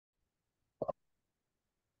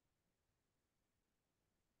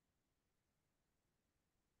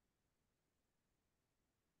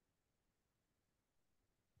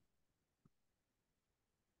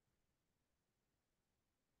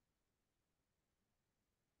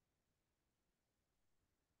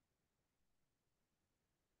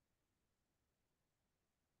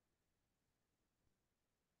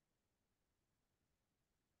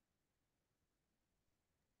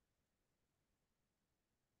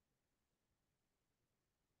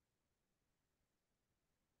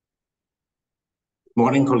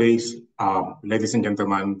Morning, colleagues, ladies and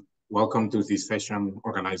gentlemen. Welcome to this session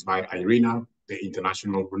organized by IRENA, the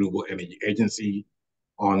International Renewable Energy Agency,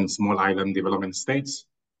 on small island development states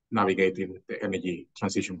navigating the energy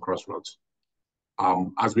transition crossroads.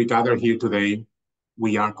 As we gather here today,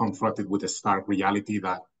 we are confronted with the stark reality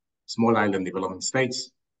that small island development states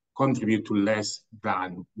contribute to less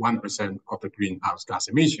than 1% of the greenhouse gas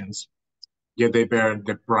emissions, yet they bear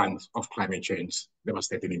the brunt of climate change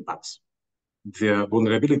devastating impacts. The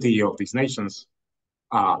vulnerability of these nations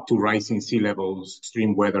to rising sea levels,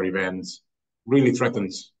 extreme weather events, really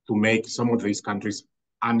threatens to make some of these countries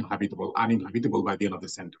uninhabitable by the end of the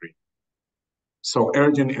century. So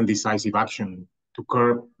urgent and decisive action to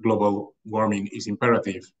curb global warming is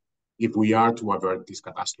imperative if we are to avert this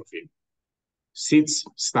catastrophe. SIDS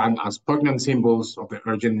stand as poignant symbols of the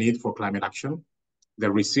urgent need for climate action,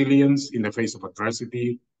 their resilience in the face of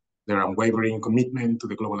adversity, their unwavering commitment to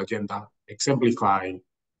the global agenda exemplify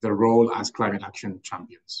their role as climate action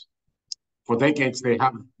champions. For decades, they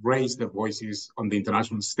have raised their voices on the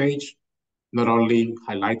international stage, not only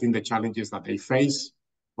highlighting the challenges that they face,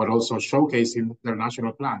 but also showcasing their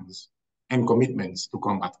national plans and commitments to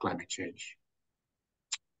combat climate change.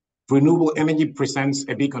 Renewable energy presents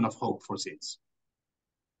a beacon of hope for SIDS.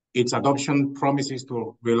 Its adoption promises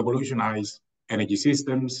to revolutionize energy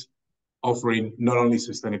systems, offering not only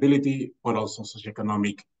sustainability, but also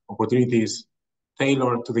socioeconomic opportunities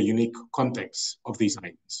tailored to the unique context of these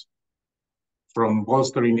islands. From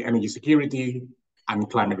bolstering energy security and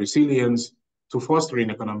climate resilience to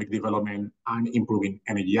fostering economic development and improving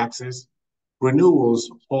energy access, renewables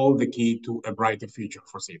hold the key to a brighter future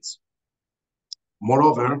for SIDS.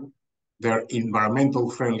 Moreover, their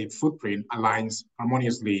environmental friendly footprint aligns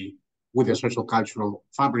harmoniously with the social cultural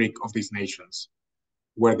fabric of these nations,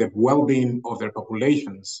 where the well-being of their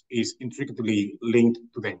populations is intricately linked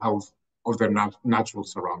to the health of their natural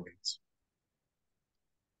surroundings.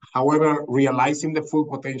 However, realizing the full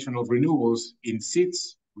potential of renewables in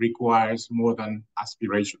SIDS requires more than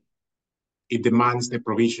aspiration. It demands the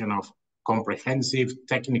provision of comprehensive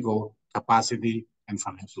technical capacity and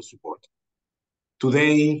financial support.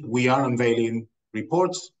 Today, we are unveiling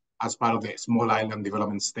reports as part of the Small Island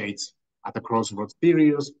Development States at the Crossroads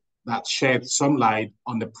series that shed some light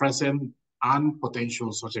on the present and potential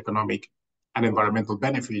socioeconomic and environmental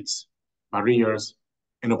benefits, barriers,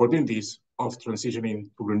 and opportunities of transitioning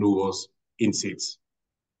to renewables in SIDS.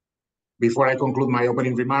 Before I conclude my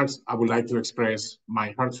opening remarks, I would like to express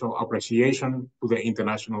my heartfelt appreciation to the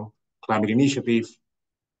International Climate Initiative,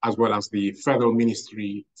 as well as the Federal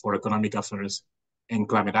Ministry for Economic Affairs and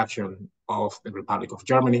Climate Action of the Republic of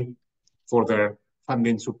Germany for their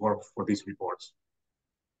funding support for these reports.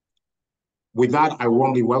 With that, I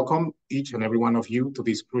warmly welcome each and every one of you to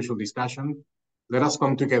this crucial discussion. Let us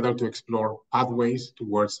come together to explore pathways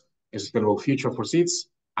towards a sustainable future for SIDS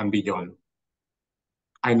and beyond.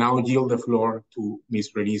 I now yield the floor to Ms.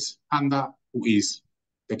 Renise Handa, who is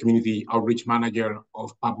the Community Outreach Manager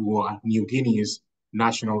of Papua New Guinea's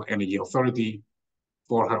National Energy Authority,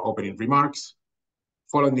 for her opening remarks.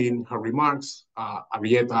 Following her remarks,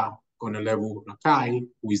 Arieta Konelevu Rakai,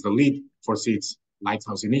 who is the lead for SIDS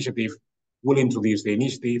Lighthouse Initiative, will introduce the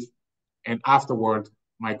initiative, and afterward,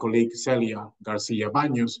 my colleague Celia Garcia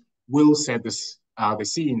Baños will set the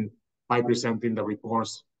scene by presenting the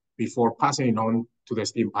reports before passing it on to the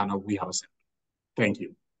esteemed panel we have assembled. Thank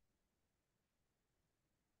you.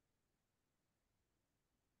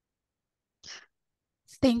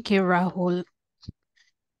 Thank you, Rahul.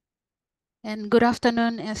 And good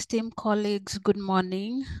afternoon, esteemed colleagues. Good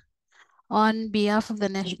morning. On behalf of the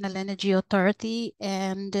National Energy Authority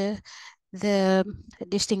and the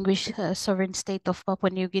distinguished sovereign state of Papua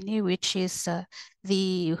New Guinea, which is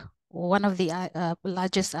one of the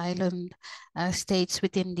largest island states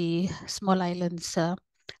within the Small Islands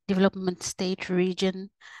Development State region,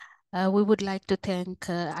 we would like to thank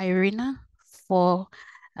IRENA for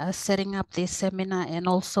setting up this seminar and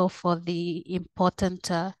also for the important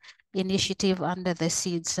initiative under the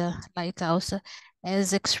SIDS Lighthouse,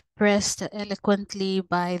 as expressed eloquently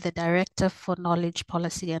by the Director for Knowledge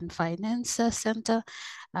Policy and Finance Center,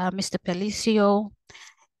 Mr. Pelicio.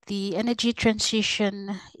 The energy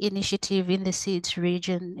transition initiative in the SIDS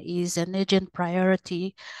region is an urgent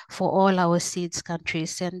priority for all our SIDS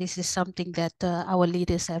countries, and this is something that our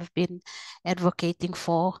leaders have been advocating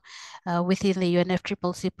for within the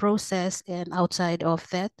UNFCCC process and outside of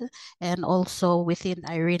that, and also within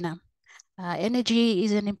IRENA. Energy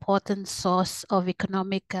is an important source of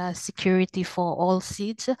economic security for all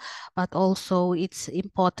SIDS, but also it's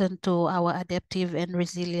important to our adaptive and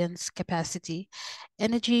resilience capacity.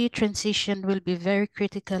 Energy transition will be very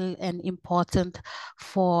critical and important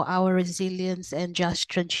for our resilience and just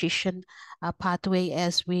transition pathway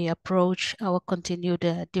as we approach our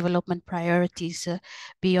continued development priorities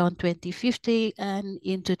beyond 2050 and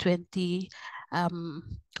into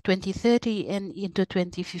 2030 and into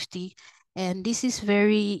 2050. And this is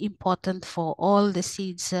very important for all the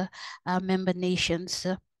SIDS member nations.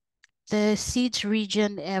 The SIDS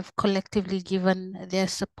region have collectively given their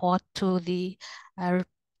support to the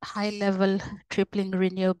high-level tripling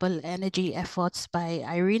renewable energy efforts by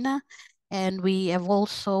IRENA, and we have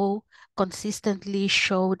also consistently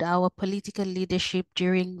showed our political leadership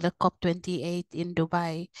during the COP28 in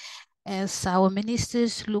Dubai. As our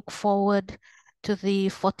ministers look forward to the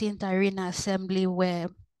 14th IRENA Assembly where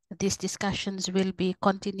these discussions will be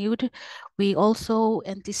continued, we also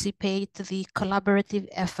anticipate the collaborative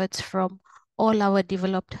efforts from all our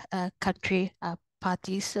developed country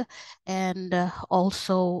parties and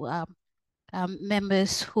also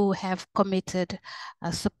members who have committed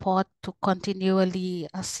support to continually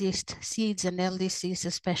assist SIDS and LDCs,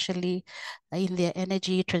 especially in their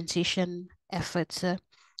energy transition efforts.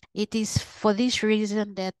 It is for this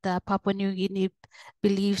reason that Papua New Guinea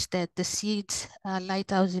believes that the SIDS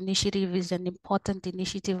Lighthouse Initiative is an important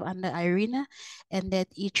initiative under IRENA and that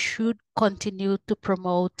it should continue to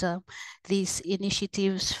promote these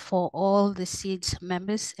initiatives for all the SIDS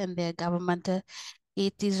members and their government.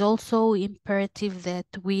 It is also imperative that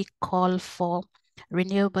we call for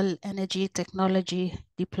renewable energy technology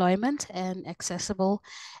deployment and accessible,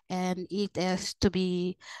 and it has to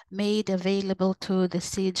be made available to the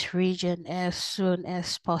SIDS region as soon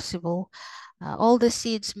as possible. All the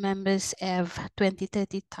SIDS members have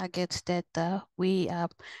 2030 targets that we are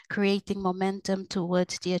creating momentum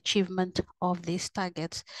towards the achievement of these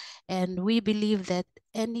targets. And we believe that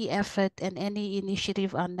any effort and any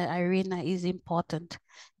initiative under IRENA is important.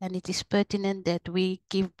 And it is pertinent that we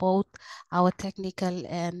give both our technical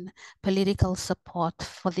and political support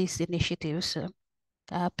for these initiatives.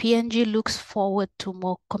 PNG looks forward to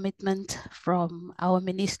more commitment from our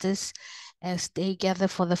ministers as they gather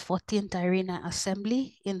for the 14th IRENA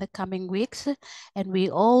Assembly in the coming weeks. And we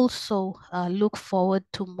also look forward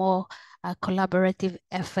to more collaborative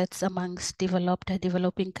efforts amongst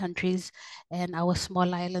developing countries and our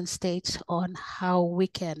small island states on how we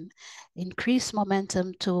can increase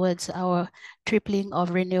momentum towards our tripling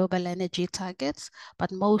of renewable energy targets,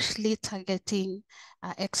 but mostly targeting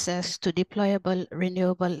access to deployable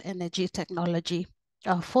renewable energy technology.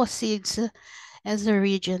 For SIDS, as a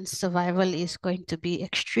region, survival is going to be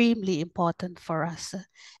extremely important for us.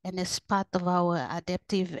 And as part of our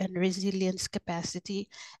adaptive and resilience capacity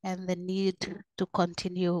and the need to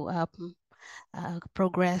continue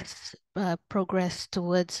progress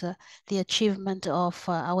towards the achievement of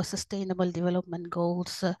our sustainable development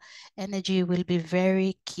goals, energy will be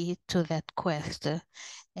very key to that quest.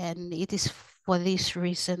 And it is for this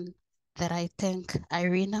reason that I thank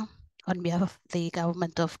IRENA on behalf of the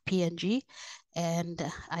government of PNG, and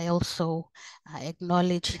I also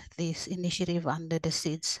acknowledge this initiative under the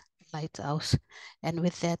SIDS Lighthouse. And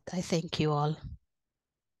with that, I thank you all.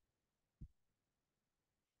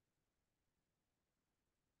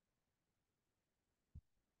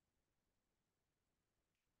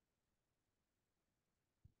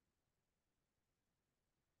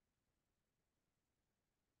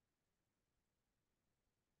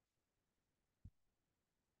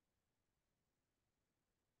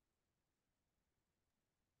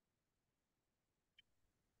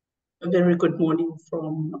 A very good morning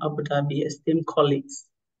from Abu Dhabi, esteemed colleagues.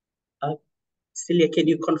 Celia, can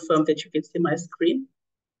you confirm that you can see my screen?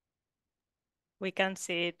 We can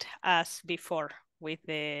see it as before with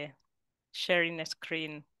the sharing a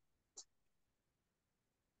screen.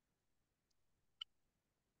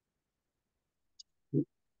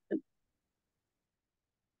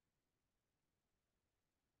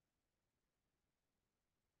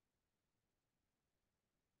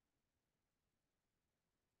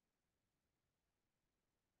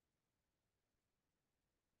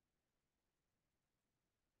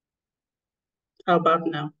 How about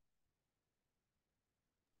now?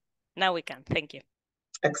 Now we can, thank you.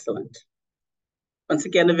 Excellent. Once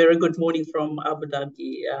again, a very good morning from Abu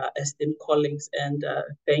Dhabi, esteemed colleagues, and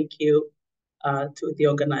thank you to the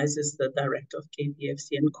organizers, the director of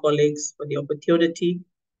KPFC and colleagues for the opportunity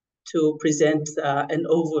to present an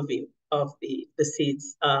overview of the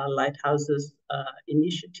SIDS Lighthouses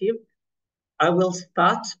initiative. I will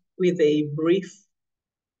start with a brief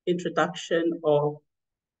introduction of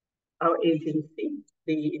our agency,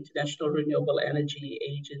 the International Renewable Energy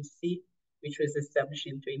Agency, which was established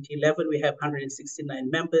in 2011. We have 169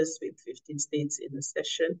 members with 15 states in the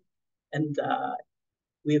session. And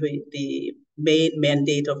the main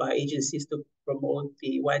mandate of our agency is to promote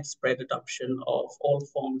the widespread adoption of all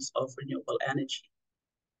forms of renewable energy.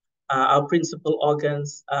 Our principal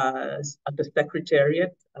organs are the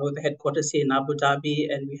Secretariat, with the headquarters here in Abu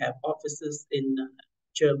Dhabi, and we have offices in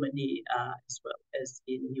Germany as well as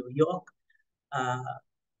in New York.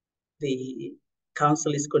 The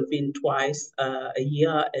council is convened twice a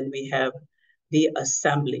year, and we have the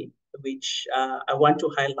assembly, which I want to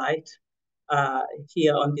highlight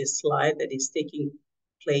here on this slide, that is taking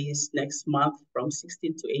place next month from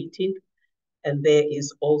 16th to 18th. And there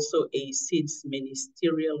is also a SIDS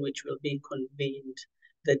ministerial, which will be convened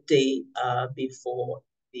the day before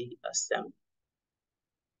the assembly.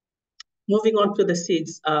 Moving on to the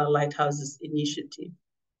SIDS Lighthouses Initiative.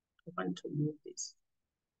 I want to move this,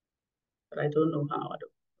 but I don't know how.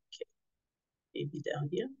 Okay, maybe down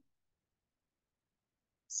here.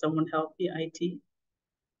 Someone help me, IT?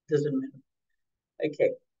 Doesn't matter.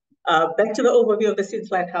 Okay, back to the overview of the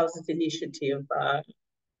SIDS Lighthouses Initiative.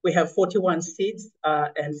 We have 41 SIDS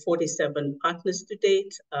and 47 partners to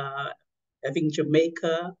date, having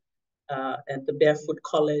Jamaica and the Barefoot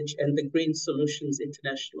College and the Green Solutions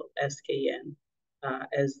International, SKN,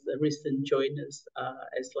 as the recent joiners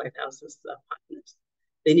as Lighthouses partners.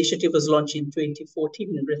 The initiative was launched in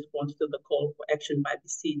 2014 in response to the call for action by the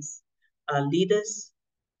SIDS leaders.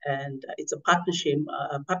 And it's a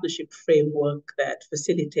partnership framework that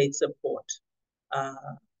facilitates support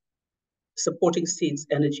supporting SIDS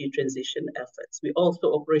energy transition efforts. We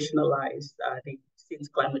also operationalize the SIDS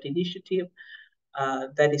Climate Initiative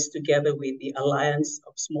that is together with the Alliance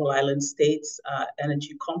of Small Island States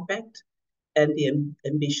Energy Compact and the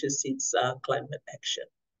ambitious SIDS Climate Action.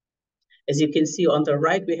 As you can see on the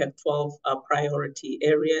right, we have 12 priority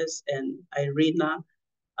areas, and IRENA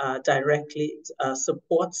directly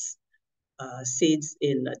supports SIDS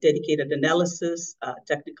in dedicated analysis,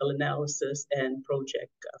 technical analysis, and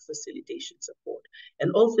project facilitation support.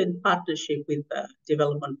 And also in partnership with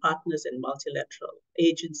development partners and multilateral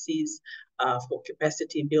agencies for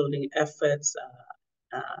capacity building efforts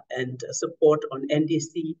and support on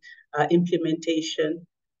NDC implementation,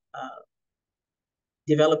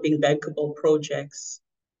 developing bankable projects,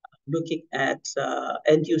 looking at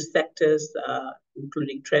end-use sectors,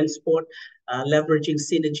 including transport, leveraging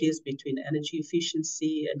synergies between energy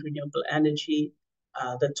efficiency and renewable energy.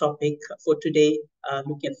 The topic for today,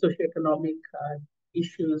 looking at socioeconomic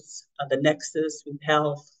issues, the nexus with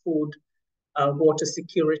health, food, water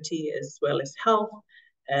security, as well as health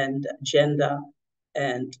and gender,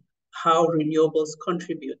 and how renewables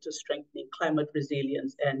contribute to strengthening climate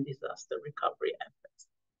resilience and disaster recovery efforts.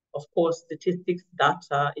 Of course, statistics,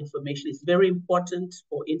 data, information is very important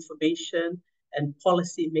for information and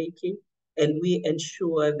policy making, and we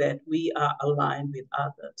ensure that we are aligned with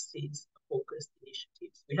other SIDS-focused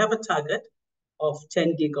initiatives. We have a target of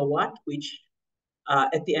 10 gigawatt, which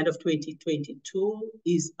at the end of 2022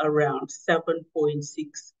 is around 7.6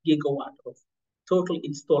 gigawatt of total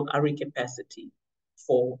installed RE capacity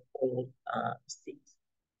for all SIDS.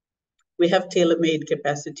 We have tailor-made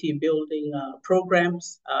capacity building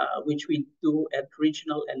programs, which we do at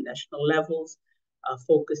regional and national levels,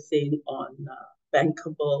 focusing on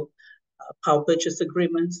bankable power purchase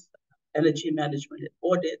agreements, energy management and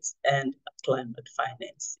audits, and climate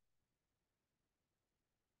finance.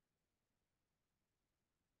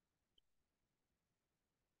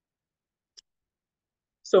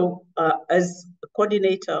 So as a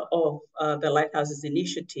coordinator of the Lighthouses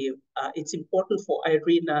Initiative, it's important for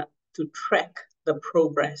IRENA to track the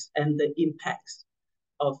progress and the impacts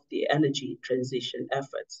of the energy transition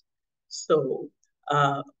efforts. So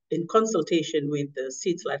in consultation with the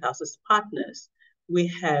SIDS Lighthouses partners, we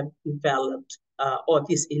have developed all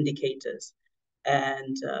these indicators.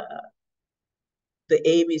 And the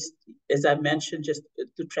aim is, as I mentioned, just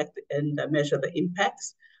to track and measure the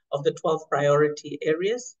impacts of the 12 priority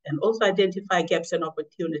areas, and also identify gaps and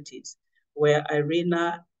opportunities where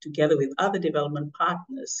IRENA, together with other development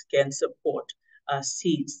partners, can support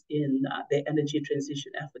SIDS in their energy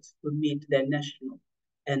transition efforts to meet their national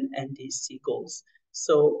and NDC goals.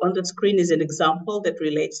 So on the screen is an example that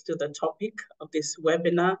relates to the topic of this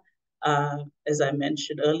webinar, as I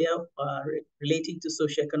mentioned earlier, relating to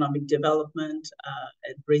socioeconomic development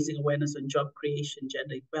and raising awareness on job creation,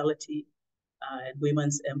 gender equality, and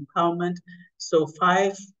women's empowerment. So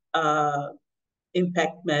 5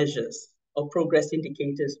 impact measures or progress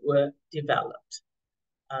indicators were developed.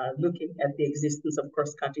 looking at the existence of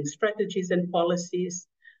cross-cutting strategies and policies,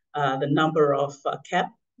 the number of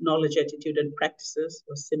CAP, knowledge, attitude, and practices,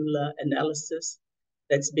 or similar analysis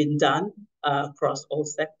that's been done across all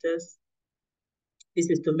sectors. This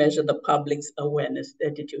is to measure the public's awareness,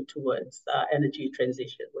 attitude towards energy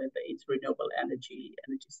transition, whether it's renewable energy,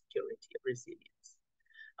 energy security, or resilience.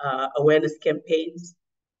 Awareness campaigns,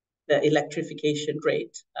 the electrification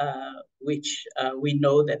rate, which we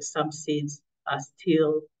know that some SIDS are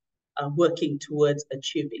still working towards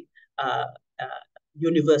achieving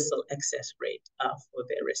universal access rate for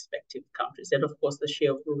their respective countries. And of course, the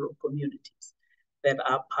share of rural communities that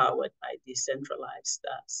are powered by decentralized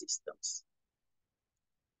systems.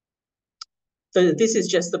 So this is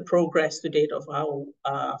just the progress to date of how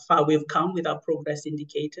far we've come with our progress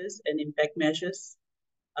indicators and impact measures.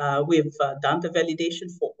 We've done the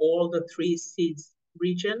validation for all the 3 SIDS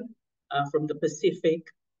region, from the Pacific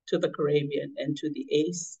to the Caribbean and to the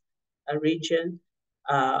ACE region.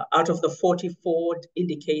 Out of the 44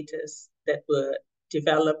 indicators that were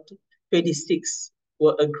developed, 26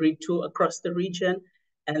 were agreed to across the region.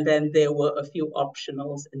 And then there were a few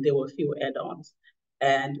optionals and there were a few add-ons.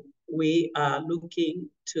 And we are looking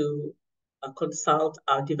to consult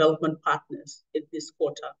our development partners in this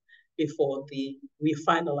quarter before we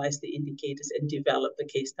finalize the indicators and develop the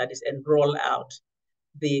case studies and roll out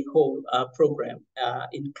the whole program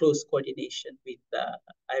in close coordination with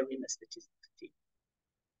IRENA statistics team.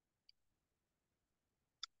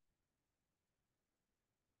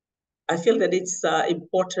 I feel that it's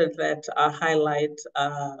important that I highlight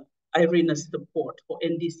IRENA's support for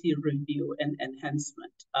NDC review and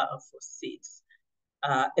enhancement for SIDS.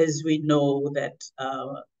 As we know that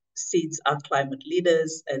SIDS are climate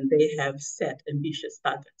leaders and they have set ambitious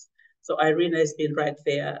targets. So IRENA has been right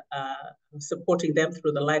there supporting them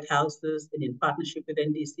through the lighthouses and in partnership with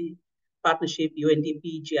NDC, partnership,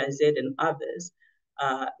 UNDP, GIZ, and others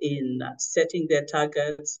in setting their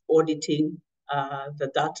targets, auditing the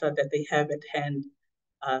data that they have at hand,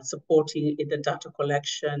 supporting in the data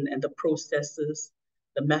collection and the processes,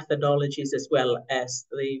 the methodologies, as well as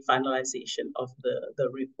the finalization of the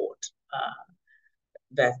report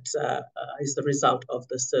that is the result of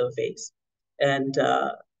the surveys. And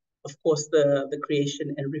of course, the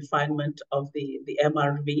creation and refinement of the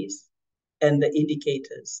MRVs and the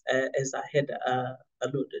indicators, as I had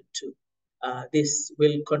alluded to. This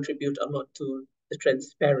will contribute a lot to the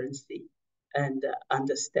transparency and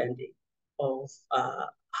understanding of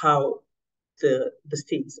how the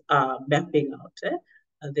SIDS are mapping out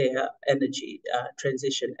their energy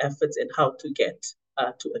transition efforts and how to get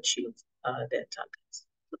to achieve their targets.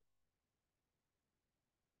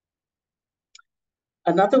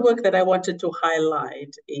 Another work that I wanted to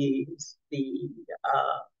highlight is the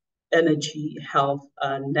energy health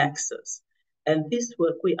nexus. And this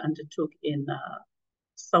work we undertook in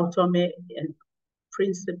Sao Tome and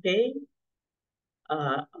Principe,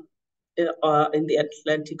 in the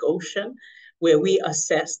Atlantic Ocean, where we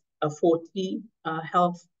assessed 40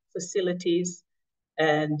 health facilities,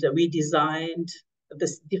 and we designed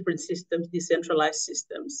the different systems, decentralized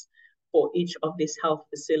systems for each of these health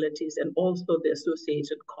facilities, and also the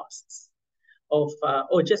associated costs of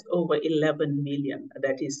or just over 11 million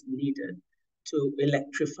that is needed to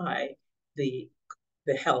electrify the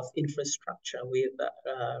health infrastructure with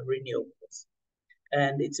renewables.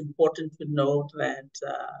 And it's important to note that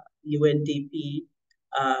UNDP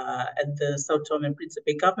and the Sao Tome and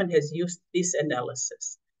Principe government has used this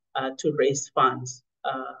analysis to raise funds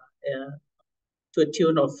to a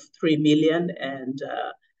tune of 3 million, and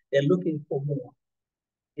they're looking for more,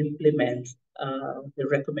 implement the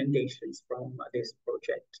recommendations from this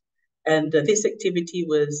project. And this activity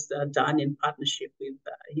was done in partnership with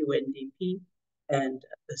UNDP and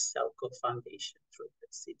the Selco Foundation through the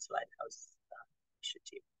SIDS Lighthouse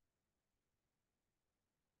initiative.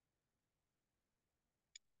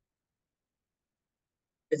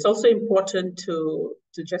 It's also important to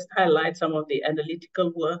just highlight some of the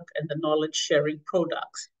analytical work and the knowledge sharing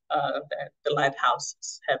products that the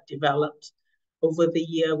lighthouses have developed. Over the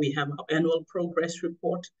year, we have our annual progress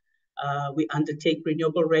report. We undertake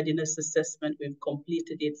renewable readiness assessment. We've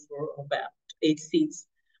completed it for about 8 SIDS.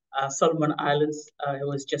 Solomon Islands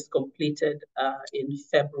was just completed in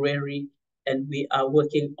February, and we are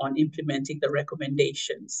working on implementing the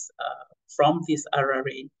recommendations from this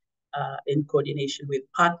RRA in coordination with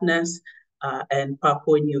partners, and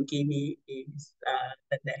Papua New Guinea is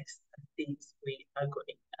the next things we are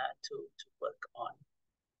going to work on.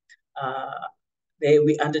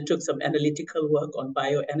 We undertook some analytical work on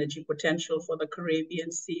bioenergy potential for the Caribbean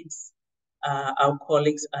SIDS. our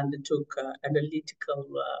colleagues undertook analytical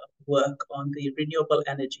work on the renewable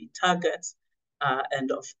energy targets.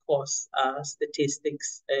 And of course,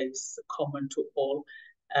 statistics is common to all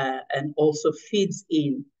and also feeds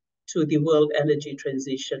in to the world energy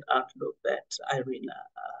transition outlook that IRENA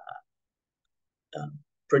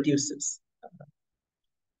produces.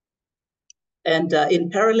 And in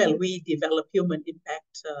parallel, we develop human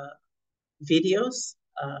impact videos.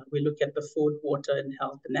 We look at the food, water, and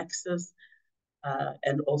health nexus,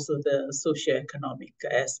 and also the socioeconomic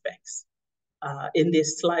aspects. In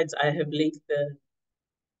these slides, I have linked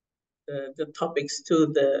the topics to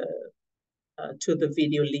the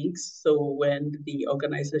video links. So when the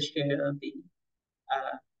organizers share the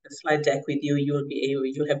slide deck with you,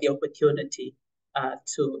 you'll have the opportunity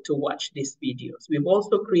to watch these videos. We've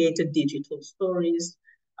also created digital stories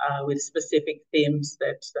with specific themes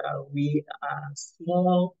that we are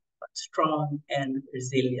small but strong and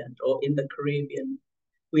resilient, or in the Caribbean,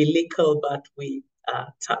 we lickle but we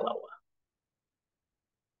talawa.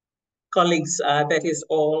 Colleagues, that is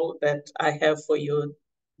all that I have for you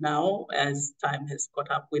now, as time has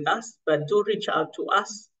caught up with us, but do reach out to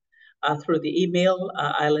us through the email,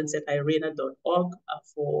 islands@irena.org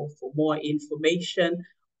for more information,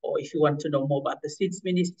 or if you want to know more about the SIDS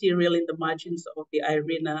Ministerial in the margins of the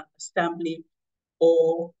IRENA Assembly,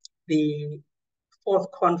 or the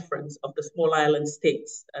 4th conference of the Small Island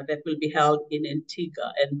States that will be held in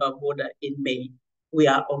Antigua and Barbuda in May. We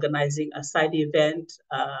are organizing a side event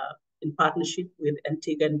in partnership with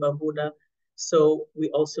Antigua and Barbuda. So we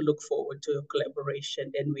also look forward to your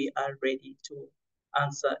collaboration, and we are ready to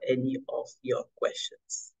answer any of your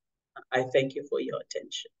questions. I thank you for your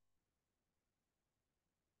attention.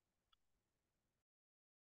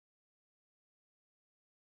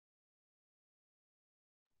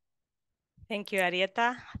 Thank you,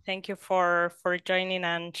 Arieta. Thank you for joining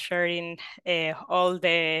and sharing all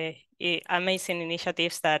the amazing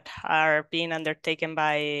initiatives that are being undertaken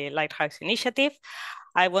by Lighthouse Initiative.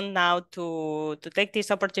 I want now to take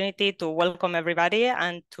this opportunity to welcome everybody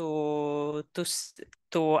and to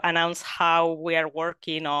announce how we are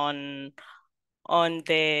working on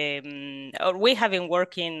the, or we have been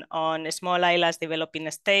working on small islands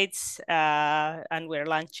developing states, and we're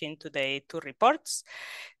launching today 2 reports.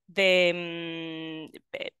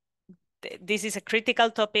 This is a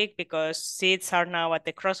critical topic because SIDS are now at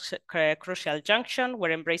the crucial junction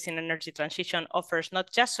where embracing energy transition offers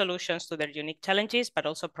not just solutions to their unique challenges, but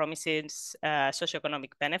also promises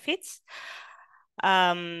socioeconomic benefits.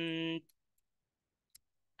 I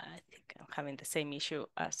think I'm having the same issue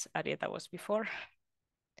as Arieta was before.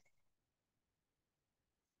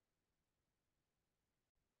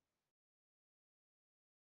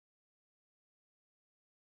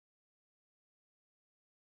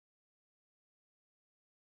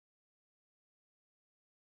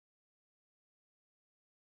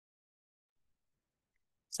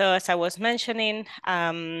 So as I was mentioning,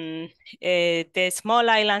 the small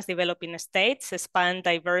islands developing states span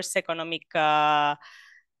diverse economic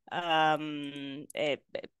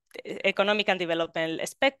and developmental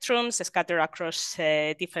spectrums scattered across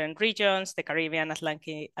different regions, the Caribbean,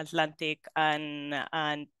 Atlantic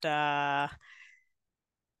and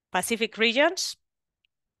Pacific regions.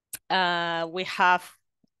 We have,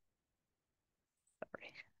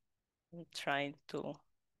 sorry, I'm trying to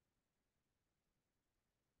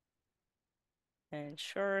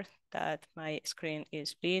ensure that my screen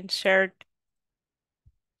is being shared.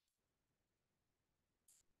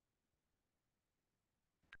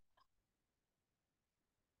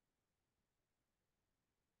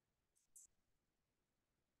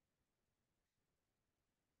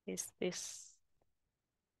 Is this?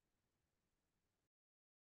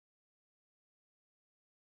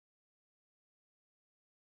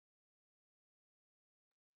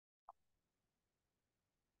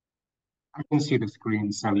 I can see the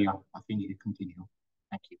screen, Celia. I think you can continue.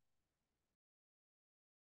 Thank you.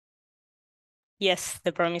 Yes,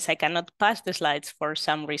 the problem is I cannot pass the slides for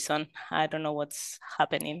some reason. I don't know what's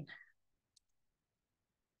happening.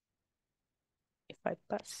 If I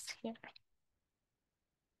pass here.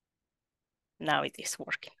 Now it is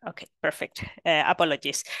working. Okay, perfect.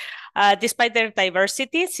 Apologies. Despite their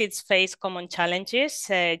diversity, SIDS face common challenges: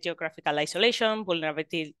 geographical isolation,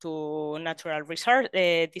 vulnerability to natural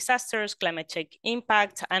disasters, climate change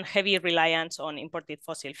impact, and heavy reliance on imported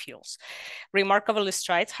fossil fuels. Remarkable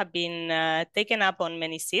strides have been taken up on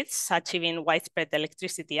many SIDS, achieving widespread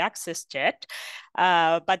electricity access yet,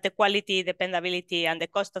 but the quality, dependability, and the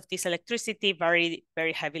cost of this electricity vary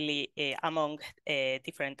very heavily among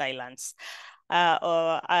different islands.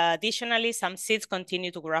 Additionally, some SIDS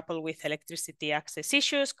continue to grapple with electricity access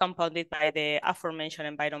issues compounded by the aforementioned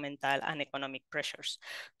environmental and economic pressures.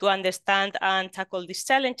 To understand and tackle these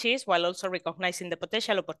challenges while also recognizing the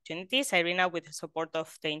potential opportunities, IRENA, with the support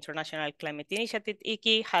of the International Climate Initiative,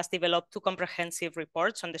 ICI, has developed 2 comprehensive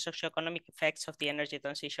reports on the socioeconomic effects of the energy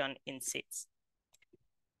transition in SIDS.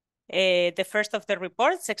 The first of the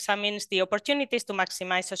reports examines the opportunities to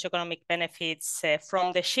maximize socioeconomic benefits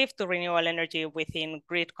from the shift to renewable energy within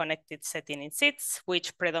grid-connected setting in SIDS,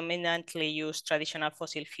 which predominantly use traditional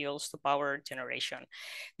fossil fuels to power generation.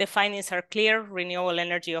 The findings are clear. Renewable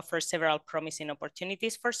energy offers several promising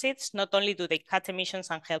opportunities for SIDS. Not only do they cut emissions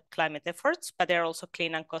and help climate efforts, but they're also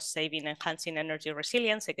clean and cost-saving, enhancing energy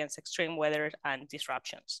resilience against extreme weather and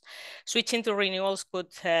disruptions. Switching to renewables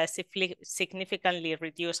could significantly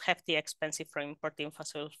reduce hefty expensive from importing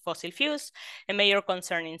fossil fuels, a major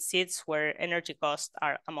concern in SIDS where energy costs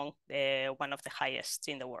are among one of the highest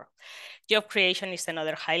in the world. Job creation is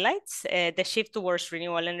another highlight. The shift towards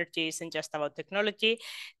renewable energy isn't just about technology.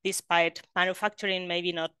 Despite manufacturing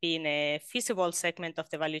maybe not being a feasible segment of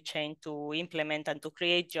the value chain to implement and to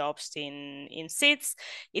create jobs in SIDS,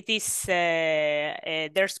 it is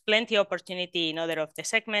there's plenty of opportunity in other of the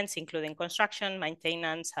segments, including construction,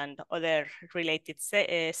 maintenance, and other related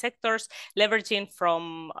sectors, leveraging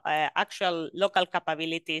from actual local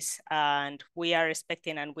capabilities. And we are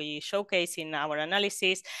expecting, and we showcase in our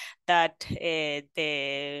analysis, that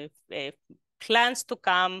the plans to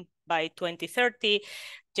come by 2030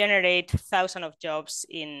 generate thousands of jobs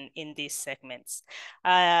in these segments.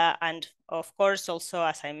 And of course, also,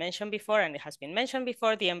 as I mentioned before, and it has been mentioned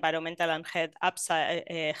before, the environmental and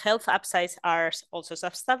health upsides are also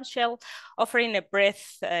substantial, offering a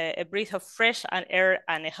breath of fresh air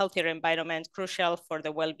and a healthier environment, crucial for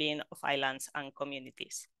the well-being of islands and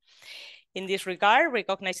communities. In this regard,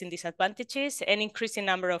 recognizing these advantages, an increasing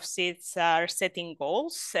number of SIDS are setting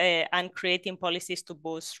goals and creating policies to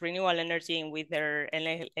boost renewable energy with their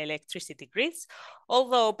electricity grids,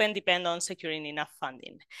 although often depend on securing enough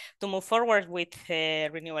funding. To move forward with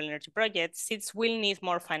renewable energy projects, SIDS will need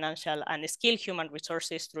more financial and skilled human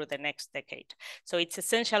resources through the next decade. So it's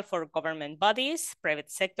essential for government bodies, private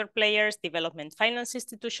sector players, development finance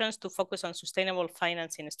institutions to focus on sustainable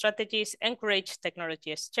financing strategies, encourage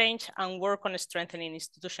technology exchange, and work on strengthening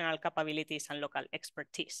institutional capabilities and local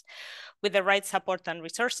expertise. With the right support and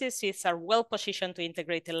resources, SIDS are well positioned to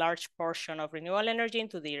integrate a large portion of renewable energy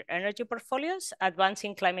into their energy portfolios,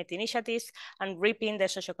 advancing climate initiatives, and reaping the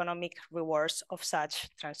socioeconomic rewards of such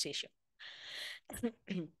transition.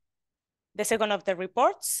 The second of the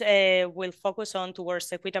reports will focus on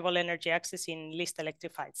towards equitable energy access in least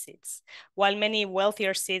electrified SIDS. While many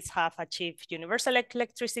wealthier SIDS have achieved universal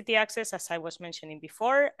electricity access, as I was mentioning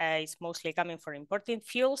before, it's mostly coming from imported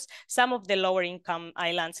fuels. Some of the lower income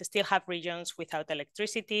islands still have regions without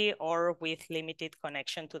electricity or with limited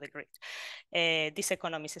connection to the grid. These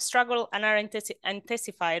economies struggle and are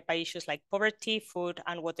intensified by issues like poverty, food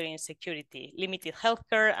and water insecurity, limited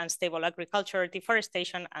healthcare, unstable agriculture,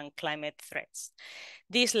 deforestation, and climate threats.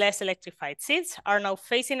 These less electrified SIDS are now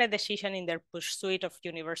facing a decision in their pursuit of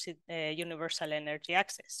universal energy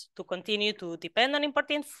access: to continue to depend on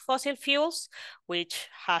importing fossil fuels, which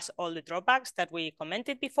has all the drawbacks that we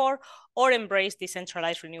commented before, or embrace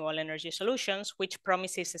decentralized renewable energy solutions, which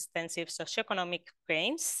promises extensive socioeconomic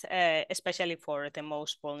gains, especially for the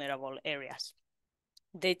most vulnerable areas.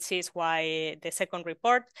 This is why the second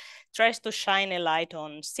report tries to shine a light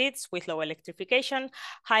on SIDS with low electrification,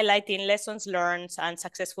 highlighting lessons learned and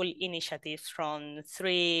successful initiatives from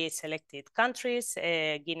 3 selected countries,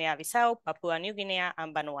 Guinea-Bissau, Papua New Guinea,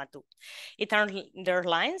 and Vanuatu. It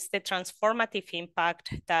underlines the transformative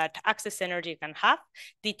impact that access energy can have,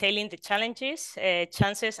 detailing the challenges,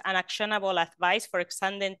 chances, and actionable advice for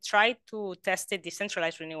extending try to test the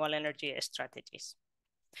decentralized renewable energy strategies.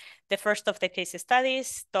 The first of the case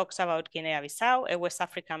studies talks about Guinea-Bissau, a West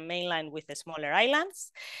African mainland with smaller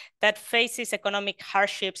islands that faces economic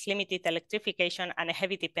hardships, limited electrification, and a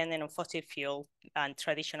heavy dependence on fossil fuel and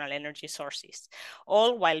traditional energy sources,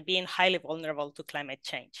 all while being highly vulnerable to climate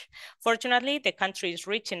change. Fortunately, the country is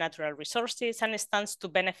rich in natural resources and stands to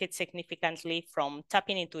benefit significantly from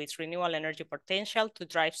tapping into its renewable energy potential to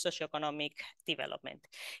drive socioeconomic development.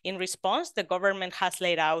 In response, the government has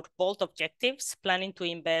laid out bold objectives, planning to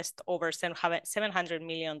invest invest over $700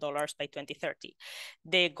 million by 2030.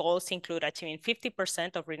 The goals include achieving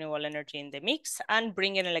 50% of renewable energy in the mix and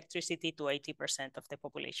bringing electricity to 80% of the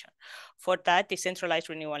population. For that, decentralized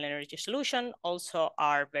renewable energy solutions also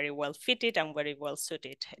are very well fitted and very well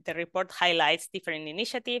suited. The report highlights different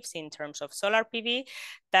initiatives in terms of solar PV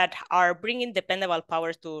that are bringing dependable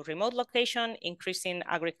power to remote location, increasing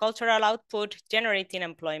agricultural output, generating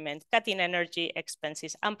employment, cutting energy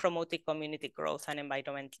expenses, and promoting community growth and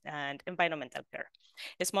environmental care.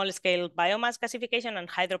 Small-scale biomass gasification and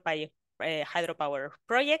hydropower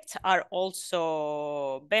projects are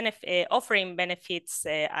also offering benefits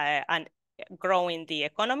and growing the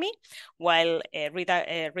economy while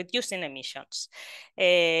reducing emissions.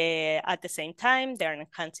 At the same time, they're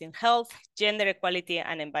enhancing health, gender equality,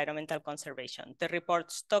 and environmental conservation. The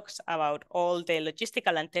report talks about all the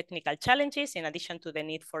logistical and technical challenges, in addition to the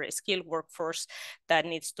need for a skilled workforce that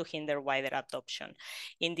needs to hinder wider adoption.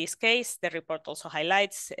 In this case, the report also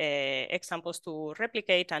highlights examples to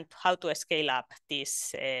replicate and how to scale up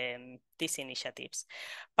these initiatives.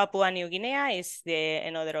 Papua New Guinea is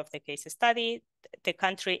another of the case study. The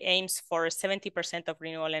country aims for 70% of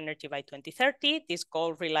renewable energy by 2030. This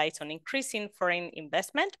goal relies on increasing foreign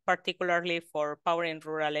investment, particularly for powering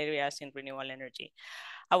rural areas in renewable energy.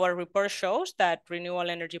 Our report shows that renewable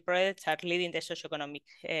energy projects are leading the socioeconomic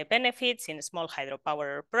benefits in small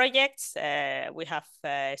hydropower projects. We have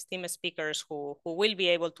esteemed speakers who will be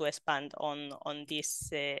able to expand on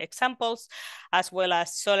these examples, as well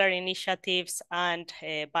as solar initiatives and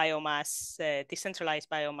decentralized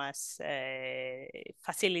biomass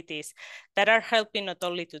facilities that are helping not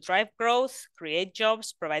only to drive growth, create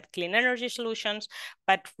jobs, provide clean energy solutions,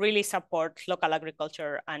 but really support local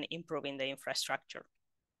agriculture and improving the infrastructure.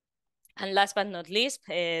 And last but not least,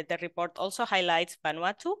 the report also highlights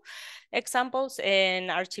Vanuatu examples, an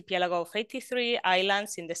archipelago of 83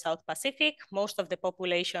 islands in the South Pacific. Most of the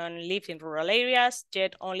population lives in rural areas,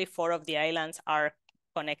 yet only 4 of the islands are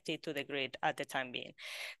connected to the grid at the time being.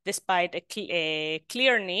 Despite a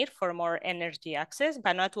clear need for more energy access,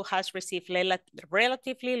 Vanuatu has received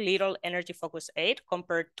relatively little energy-focused aid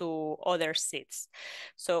compared to other SIDS.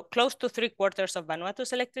 So close to 3/4 of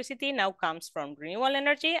Vanuatu's electricity now comes from renewable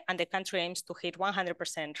energy, and the country aims to hit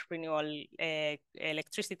 100% renewable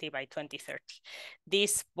electricity by 2030.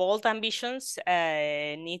 These bold ambitions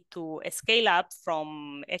need to scale up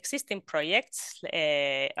from existing projects,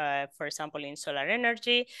 for example, in solar energy,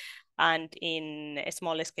 and in a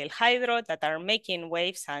small-scale hydro that are making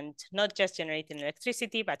waves and not just generating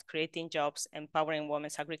electricity, but creating jobs, empowering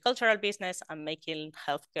women's agricultural business, and making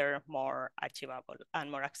healthcare more achievable and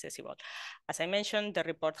more accessible. As I mentioned, the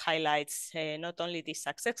report highlights not only these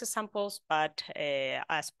success examples, but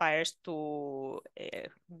aspires to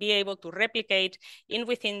be able to replicate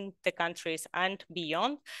within the countries and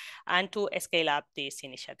beyond, and to scale up these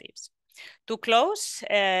initiatives. To close,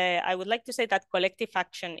 I would like to say that collective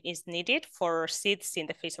action is needed for SIDS in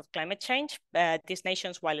the face of climate change. These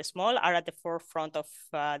nations, while small, are at the forefront of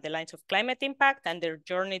the lines of climate impact, and their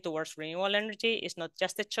journey towards renewable energy is not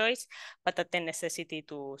just a choice, but a necessity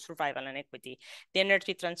to survival and equity. The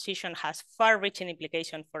energy transition has far-reaching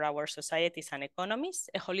implications for our societies and economies.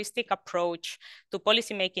 A holistic approach to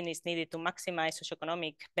policymaking is needed to maximize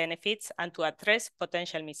socioeconomic benefits and to address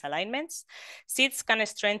potential misalignments. SIDS can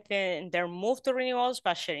strengthen their move to renewables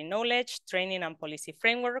by sharing knowledge, training, and policy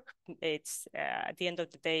framework. It's at the end of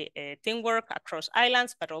the day, teamwork across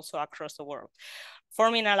islands, but also across the world.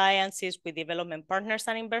 Forming alliances with development partners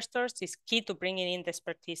and investors is key to bringing in the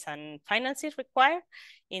expertise and finances required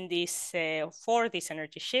in this for this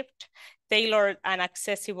energy shift. Tailored and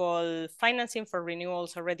accessible financing for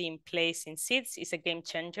renewables already in place in SIDS is a game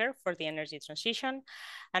changer for the energy transition.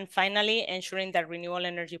 And finally, ensuring that renewable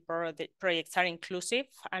energy projects are inclusive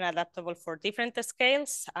and adaptable for different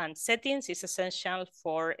scales and settings is essential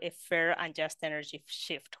for a fair and just energy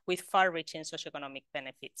shift with far-reaching socioeconomic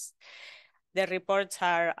benefits. The reports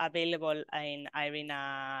are available in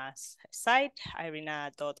IRENA's site,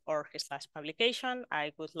 irena.org/publication.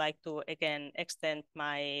 I would like to again extend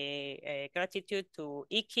my gratitude to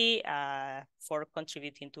Iki for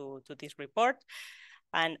contributing to this report.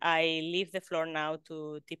 And I leave the floor now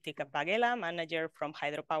to Deeptika Bagela, manager from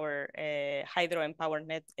Hydro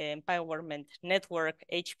Empowerment Network,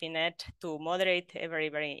 HPNet, to moderate a very,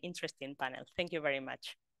 very interesting panel. Thank you very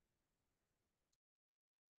much.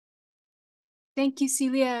 Thank you,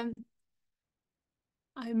 Celia.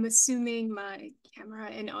 I'm assuming my camera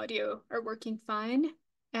and audio are working fine.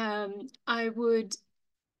 I would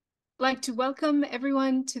like to welcome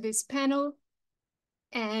everyone to this panel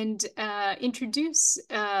and introduce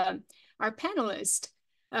our panelist.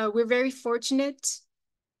 We're very fortunate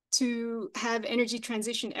to have energy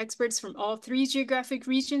transition experts from all 3 geographic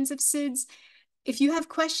regions of SIDS. If you have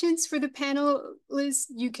questions for the panelists,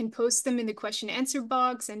 you can post them in the question answer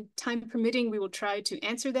box, and time permitting, we will try to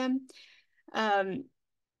answer them. I'd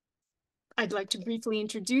like to briefly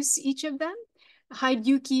introduce each of them.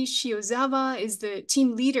 Hideyuki Shiozawa is the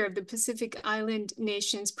team leader of the Pacific Island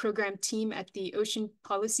Nations program team at the Ocean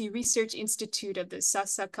Policy Research Institute of the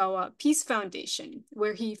Sasakawa Peace Foundation,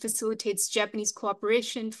 where he facilitates Japanese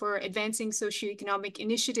cooperation for advancing socioeconomic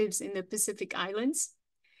initiatives in the Pacific Islands.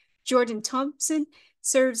 Jordan Thompson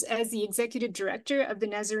serves as the executive director of the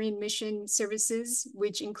Nazarene Mission Services,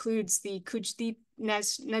 which includes the Kujdeep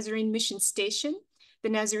Nazarene Mission Station, the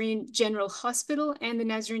Nazarene General Hospital, and the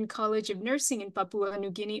Nazarene College of Nursing in Papua New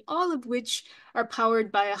Guinea, all of which are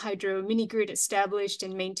powered by a hydro mini-grid established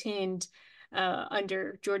and maintained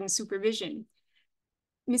under Jordan's supervision.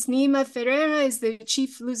 Ms. Nima Ferreira is the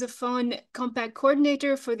Chief Lusophone Compact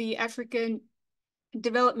Coordinator for the African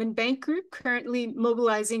Development Bank Group, currently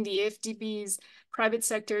mobilizing the AFDB's private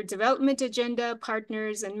sector development agenda,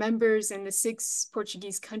 partners, and members in the 6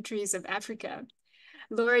 Portuguese countries of Africa.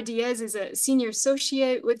 Laura Diaz is a senior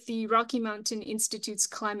associate with the Rocky Mountain Institute's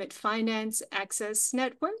Climate Finance Access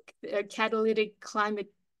Network, Catalytic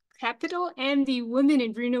Climate Capital, and the Women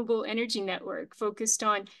in Renewable Energy Network, focused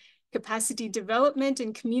on capacity development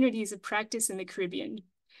and communities of practice in the Caribbean.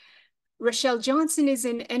 Rochelle Johnson is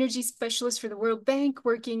an energy specialist for the World Bank,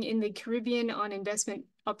 working in the Caribbean on investment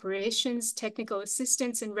operations, technical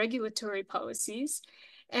assistance, and regulatory policies.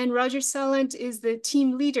 And Roger Salant is the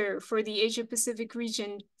team leader for the Asia Pacific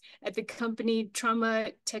region at the company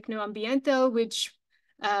Trauma Tecnoambiental, which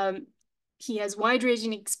he has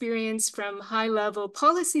wide-ranging experience from high-level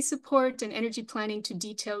policy support and energy planning to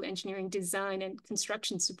detailed engineering design and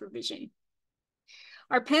construction supervision.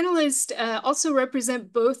 Our panelists also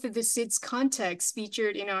represent both of the SIDS contexts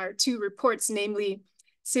featured in our 2 reports, namely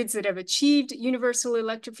SIDS that have achieved universal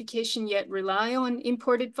electrification yet rely on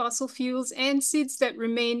imported fossil fuels, and SIDS that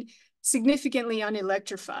remain significantly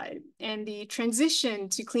unelectrified. And the transition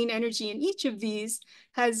to clean energy in each of these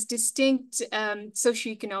has distinct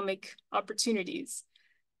socioeconomic opportunities.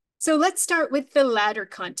 So let's start with the latter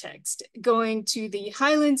context, going to the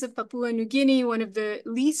highlands of Papua New Guinea, one of the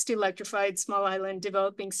least electrified small island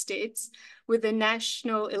developing states, with a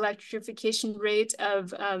national electrification rate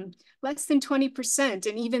of less than 20%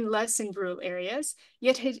 and even less in rural areas.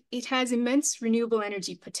 Yet it has immense renewable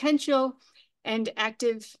energy potential and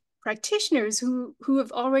active practitioners who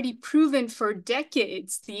have already proven for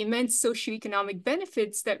decades the immense socioeconomic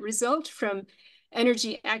benefits that result from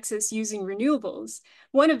energy access using renewables,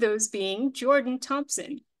 one of those being Jordan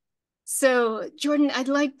Thompson. So Jordan, I'd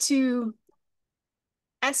like to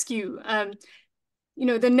ask you,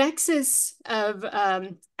 the nexus of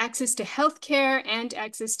access to healthcare and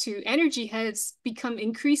access to energy has become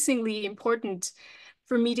increasingly important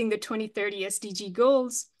for meeting the 2030 SDG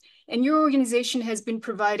goals. And your organization has been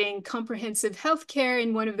providing comprehensive healthcare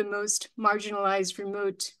in one of the most marginalized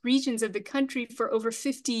remote regions of the country for over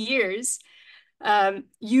 50 years.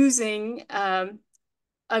 Using a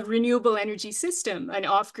renewable energy system, an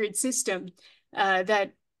off-grid system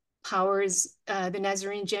that powers the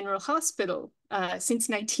Nazarene General Hospital since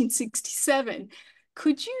 1967.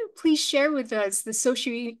 Could you please share with us the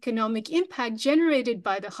socioeconomic impact generated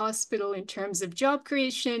by the hospital in terms of job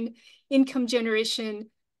creation, income generation,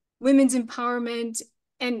 women's empowerment,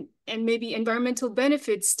 and maybe environmental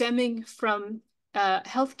benefits stemming from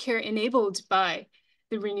healthcare enabled by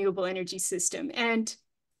the renewable energy system? And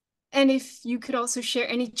if you could also share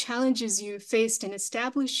any challenges you faced in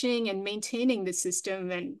establishing and maintaining the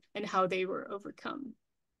system and how they were overcome.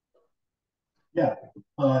 Yeah,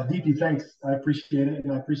 Deepti, thanks. I appreciate it,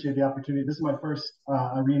 and I appreciate the opportunity. This is my first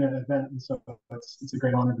IRENA event, and so it's a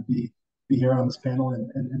great honor to be here on this panel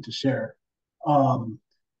and to share.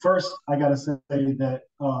 First, I got to say that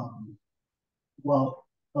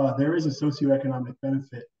there is a socioeconomic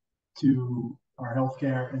benefit to our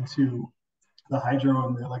healthcare and to the hydro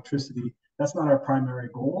and the electricity. That's not our primary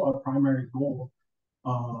goal. Our primary goal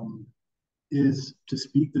is to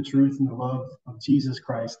speak the truth and the love of Jesus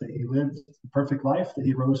Christ, that he lived a perfect life, that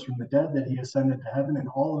he rose from the dead, that he ascended to heaven, and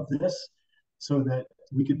all of this so that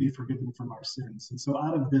we could be forgiven from our sins. And so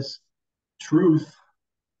out of this truth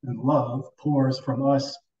and love pours from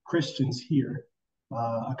us Christians here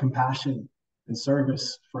a compassion and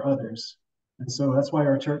service for others. And so that's why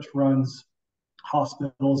our church runs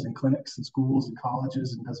hospitals and clinics and schools and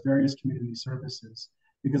colleges and does various community services,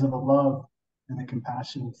 because of the love and the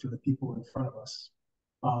compassion for the people in front of us.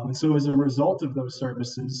 And so as a result of those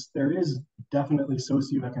services, there is definitely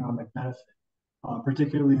socioeconomic benefit,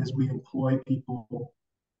 particularly as we employ people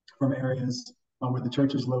from areas where the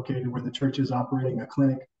church is located, where the church is operating a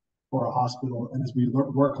clinic or a hospital. And as we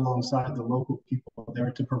work alongside the local people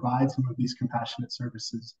there to provide some of these compassionate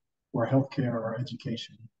services or healthcare or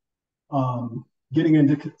education. Getting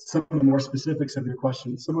into some of the more specifics of your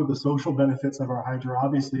question, some of the social benefits of our hydro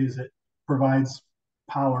obviously is it provides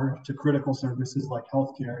power to critical services like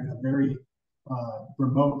healthcare in a very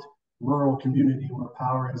remote rural community where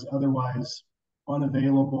power is otherwise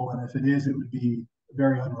unavailable, and if it is, it would be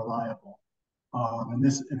very unreliable. And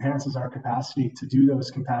this enhances our capacity to do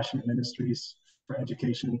those compassionate ministries for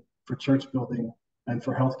education, for church building, and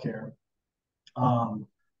for healthcare.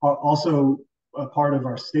 Also, a part of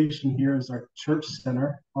our station here is our church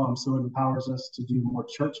center. So it empowers us to do more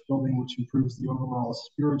church building, which improves the overall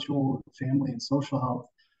spiritual, family, and social health,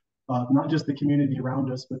 not just the community around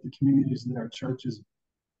us, but the communities that our church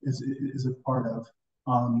is a part of.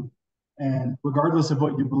 And regardless of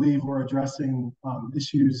what you believe, we're addressing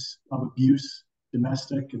issues of abuse,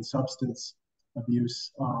 domestic and substance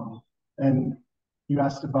abuse. And you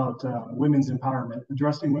asked about women's empowerment.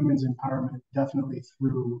 Addressing women's empowerment definitely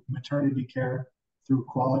through maternity care, through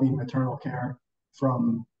quality maternal care,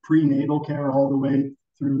 from prenatal care all the way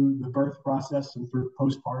through the birth process and through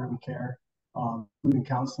postpartum care, including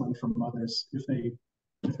counseling for mothers if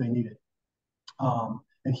they need it.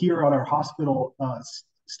 And here on our hospital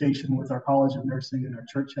station with our College of Nursing and our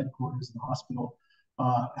church headquarters in the hospital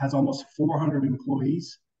has almost 400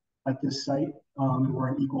 employees at this site, and we're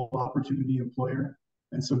an equal opportunity employer.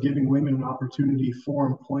 And so giving women an opportunity for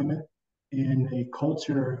employment in a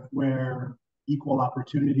culture where equal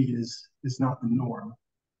opportunity is not the norm.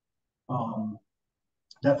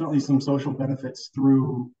 Definitely some social benefits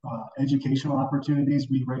through educational opportunities.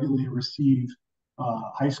 We regularly receive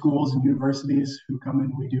high schools and universities who come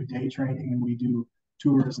in. We do day training and we do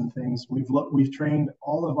tours and things. We've trained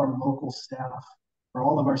all of our local staff, or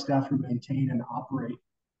all of our staff who maintain and operate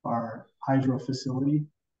our hydro facility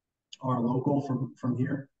are local from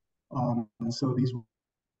here. And so these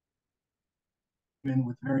women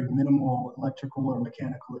with very minimal electrical or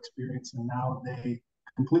mechanical experience, and now they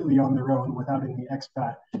completely on their own without any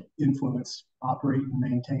expat influence operate and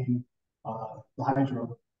maintain the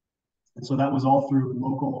hydro. And so that was all through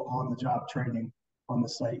local on-the-job training on the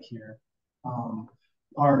site here.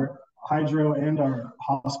 Our hydro and our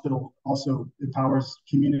hospital also empowers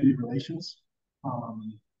community relations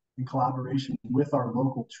in collaboration with our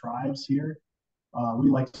local tribes here. We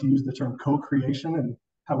like to use the term co-creation, and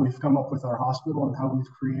how we've come up with our hospital and how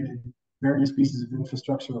we've created various pieces of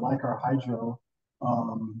infrastructure like our hydro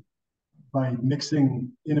by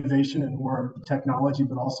mixing innovation and more technology,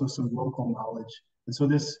 but also some local knowledge. And so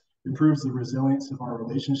this improves the resilience of our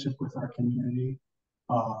relationship with our community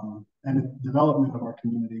and the development of our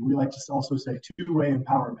community. We like to also say two-way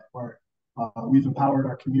empowerment, where we've empowered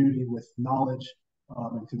our community with knowledge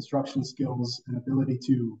and construction skills and ability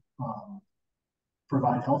to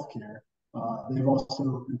provide healthcare. They've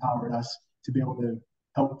also empowered us to be able to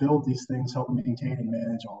help build these things, help maintain and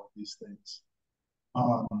manage all of these things.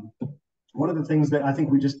 One of the things that I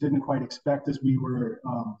think we just didn't quite expect as we were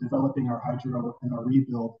developing our hydro and our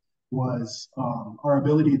rebuild was our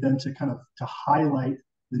ability then to to highlight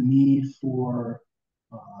the need for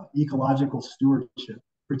ecological stewardship,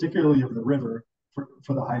 particularly of the river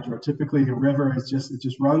for the hydro. Typically a river is it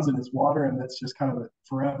just runs in its water, and that's just kind of a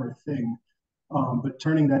forever thing. But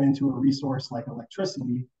turning that into a resource like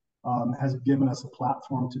electricity has given us a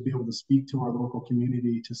platform to be able to speak to our local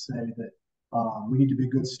community to say that we need to be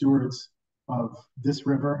good stewards of this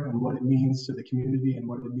river and what it means to the community and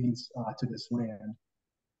what it means to this land.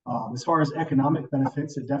 As far as economic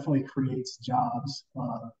benefits, it definitely creates jobs,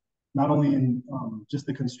 not only in just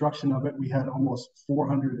the construction of it. We had almost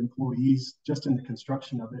 400 employees just in the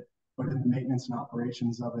construction of it, but in the maintenance and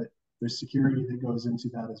operations of it. There's security that goes into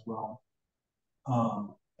that as well,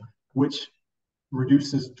 which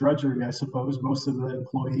reduces drudgery, I suppose. Most of the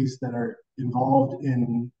employees that are involved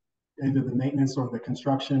in either the maintenance or the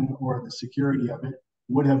construction or the security of it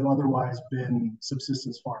would have otherwise been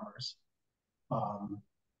subsistence farmers.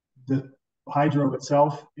 The hydro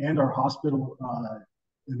itself and our hospital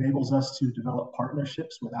enables us to develop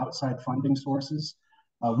partnerships with outside funding sources.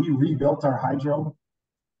 We rebuilt our hydro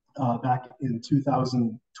back in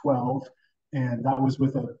 2012, and that was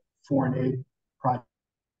with a foreign aid project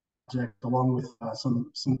along with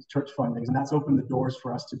some church fundings, and that's opened the doors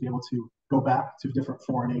for us to be able to go back to different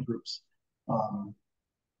foreign aid groups.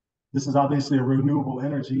 This is obviously a renewable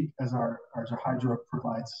energy, as our hydro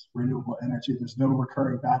provides renewable energy. There's no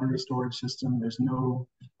recurring battery storage system. There's no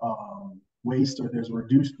waste, or there's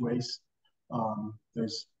reduced waste.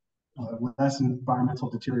 There's less environmental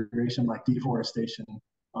deterioration like deforestation.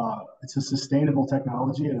 It's a sustainable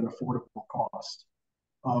technology at an affordable cost.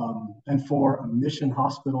 And for a mission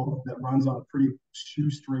hospital that runs on a pretty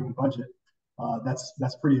shoestring budget,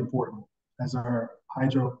 that's pretty important, as our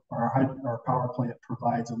power plant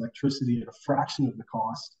provides electricity at a fraction of the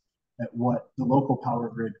cost at what the local power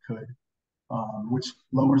grid could, which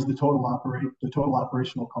lowers the total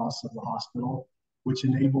operational costs of the hospital, which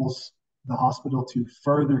enables the hospital to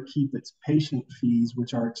further keep its patient fees,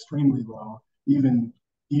 which are extremely low, even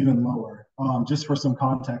lower. Just for some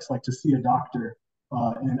context, like to see a doctor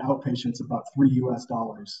in an outpatient's about $3 US.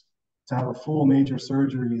 To have a full major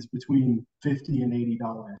surgery is between $50 and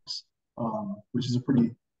 $80, which is a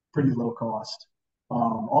pretty low cost.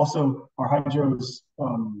 Also, our hydro's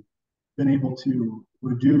been able to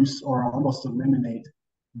reduce or almost eliminate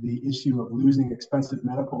the issue of losing expensive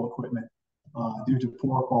medical equipment due to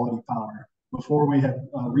poor quality power. Before we had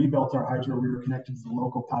rebuilt our hydro, we were connected to the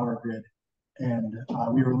local power grid, and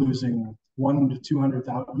we were losing $1 to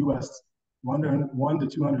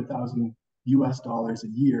 $200,000 US a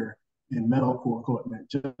year in medical equipment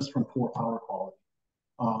just from poor power quality.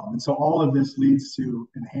 And so all of this leads to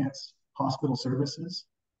enhanced hospital services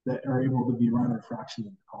that are able to be run at a fraction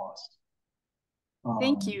of the cost.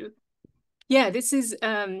 Thank you. Yeah, this is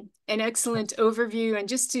an excellent overview. And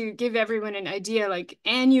just to give everyone an idea, like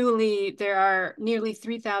annually, there are nearly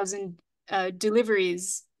 3,000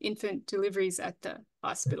 infant deliveries at the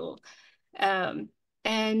hospital. And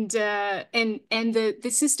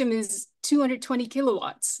the system is 220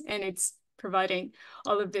 kilowatts, and it's providing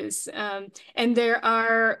all of this. And there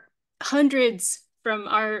are hundreds from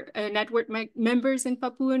our network members in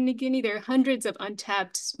Papua New Guinea. There are hundreds of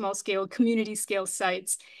untapped small-scale, community-scale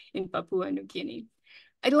sites in Papua New Guinea.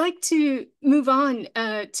 I'd like to move on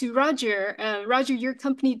to Roger. Roger, your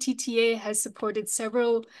company TTA has supported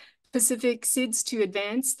several Pacific SIDS to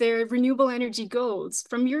advance their renewable energy goals.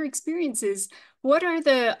 From your experiences, what are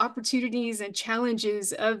the opportunities and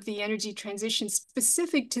challenges of the energy transition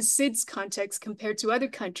specific to SIDS context compared to other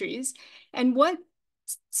countries? And what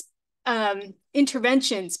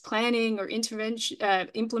interventions, planning or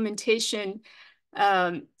implementation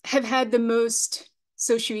have had the most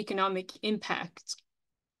socioeconomic impact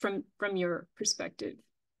from your perspective?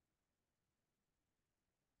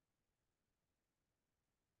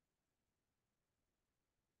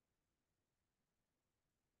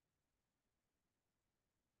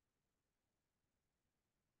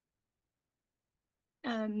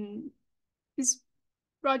 Is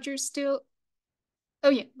Roger still? Oh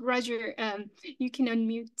yeah, Roger, you can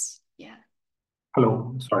unmute. Yeah.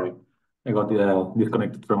 Hello, sorry, I got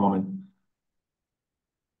disconnected for a moment.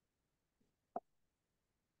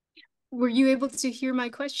 Were you able to hear my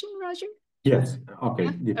question, Roger? Yes, okay,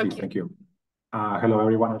 Yeah? okay. Thank you. Hello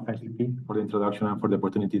everyone, and thank you for the introduction and for the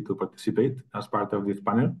opportunity to participate as part of this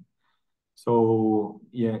panel. So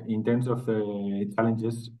yeah, in terms of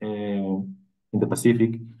challenges in the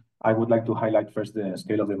Pacific, I would like to highlight first the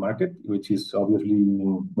scale of the market, which is obviously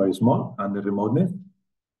very small, and the remoteness.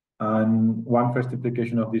 And one first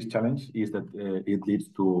implication of this challenge is that it leads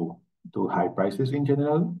to high prices in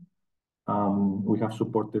general. We have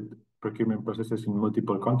supported procurement processes in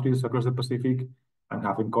multiple countries across the Pacific and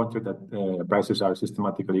have encountered that prices are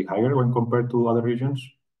systematically higher when compared to other regions.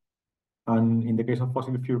 And in the case of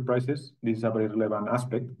fossil fuel prices, this is a very relevant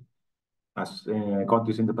aspect, as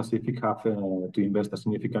countries in the Pacific have to invest a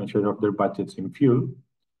significant share of their budgets in fuel.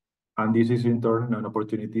 And this is in turn an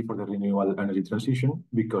opportunity for the renewable energy transition,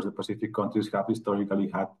 because the Pacific countries have historically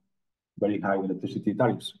had very high electricity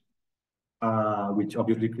tariffs, which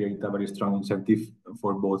obviously create a very strong incentive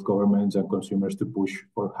for both governments and consumers to push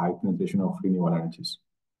for high penetration of renewable energies.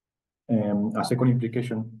 A second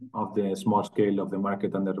implication of the small scale of the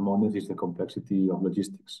market and the remoteness is the complexity of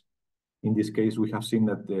logistics. In this case, we have seen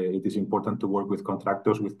that it is important to work with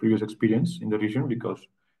contractors with previous experience in the region, because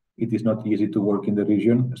it is not easy to work in the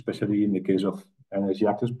region, especially in the case of energy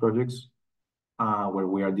access projects, where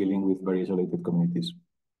we are dealing with very isolated communities.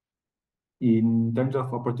 In terms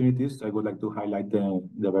of opportunities, I would like to highlight the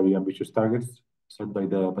very ambitious targets set by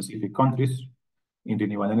the Pacific countries in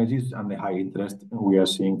renewable energies and the high interest we are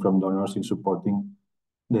seeing from donors in supporting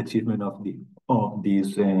the achievement of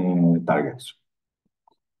these targets.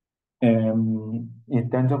 In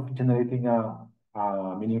terms of generating a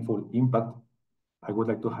meaningful impact, I would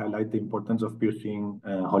like to highlight the importance of pursuing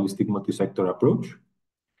a holistic multi-sector approach.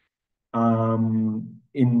 In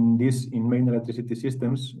main electricity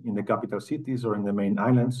systems, in the capital cities or in the main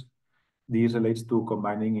islands, this relates to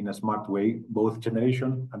combining in a smart way both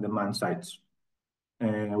generation and demand sides.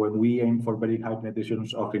 When we aim for very high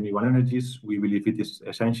penetrations of renewable energies, we believe it is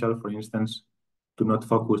essential, for instance, to not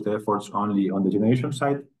focus the efforts only on the generation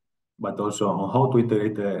side, but also on how to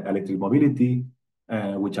integrate electric mobility,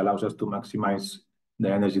 which allows us to maximize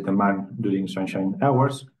the energy demand during sunshine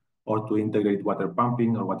hours, or to integrate water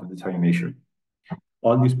pumping or water desalination.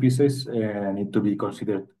 All these pieces need to be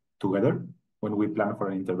considered together when we plan for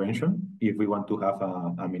an intervention if we want to have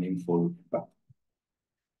a meaningful impact.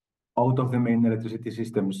 Out of the main electricity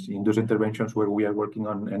systems in those interventions where we are working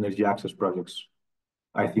on energy access projects,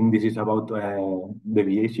 I think this is about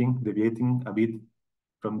deviating a bit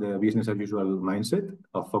from the business as usual mindset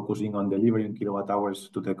of focusing on delivering kilowatt hours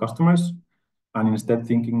to the customers, and instead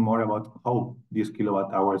thinking more about how these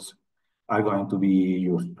kilowatt hours are going to be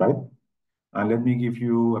used, right? And let me give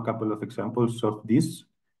you a couple of examples of this.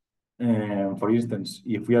 For instance,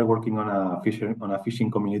 if we are working on a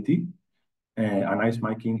fishing community, an ice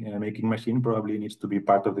making machine probably needs to be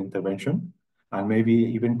part of the intervention, and maybe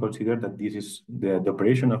even consider that this is the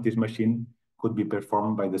operation of this machine could be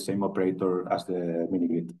performed by the same operator as the mini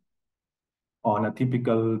grid. On a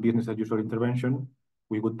typical business as usual intervention,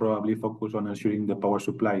 we would probably focus on ensuring the power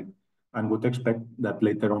supply and would expect that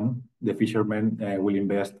later on the fishermen will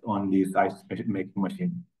invest on this ice making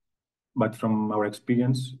machine. But from our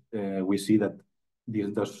experience, we see that this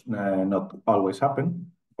does not always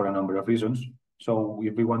happen for a number of reasons. So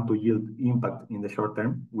if we want to yield impact in the short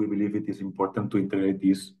term, we believe it is important to integrate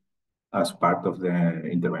this as part of the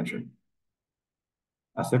intervention.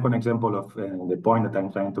 A second example of the point that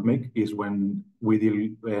I'm trying to make is when we deal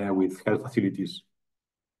with health facilities,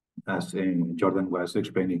 as Jordan was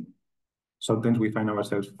explaining. Sometimes we find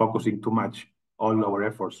ourselves focusing too much all our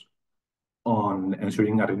efforts on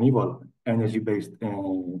ensuring a renewable, energy-based,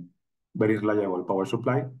 very reliable power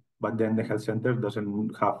supply, but then the health center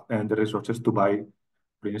doesn't have the resources to buy,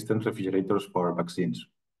 for instance, refrigerators for vaccines.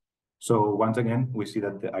 So once again, we see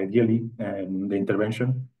that ideally the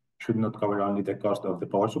intervention should not cover only the cost of the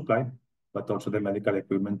power supply, but also the medical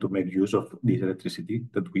equipment to make use of this electricity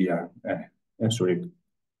that we are ensuring.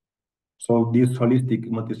 So this holistic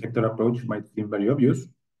multi-sector approach might seem very obvious,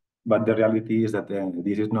 but the reality is that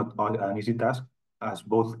this is not an easy task, as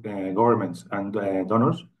both governments and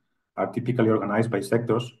donors are typically organized by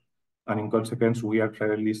sectors, and in consequence, we are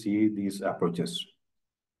rarely see these approaches.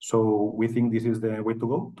 So we think this is the way to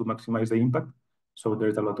go to maximize the impact. So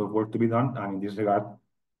there's a lot of work to be done, and in this regard,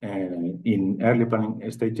 in early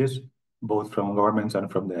planning stages, both from governments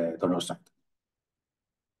and from the donor side.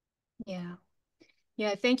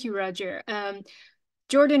 Yeah, thank you, Roger.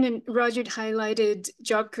 Jordan and Roger highlighted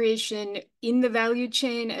job creation in the value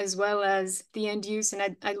chain as well as the end use.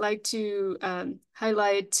 And I'd like to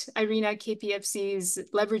highlight IRENA KPFC's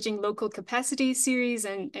Leveraging Local Capacity series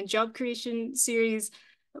and job creation series,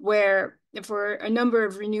 where for a number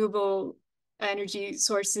of renewable energy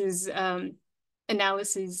sources,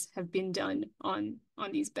 analyses have been done on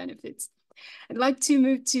these benefits. I'd like to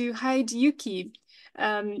move to Hyde Yuki.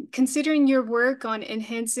 Considering your work on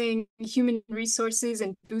enhancing human resources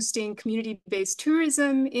and boosting community-based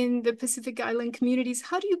tourism in the Pacific Island communities,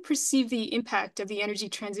 how do you perceive the impact of the energy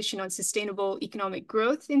transition on sustainable economic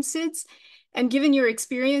growth in SIDS? And given your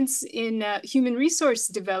experience in human resource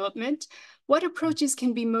development, what approaches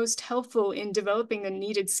can be most helpful in developing the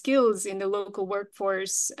needed skills in the local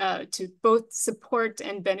workforce to both support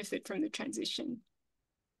and benefit from the transition?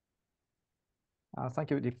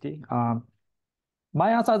 Thank you, Dipti.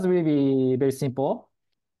 My answers will be very simple.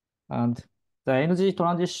 And the energy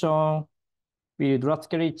transition will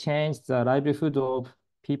drastically change the livelihood of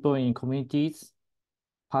people in communities,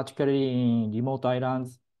 particularly in remote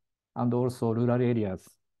islands and also rural areas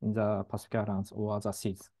in the Pacific Islands or other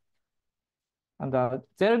seas. And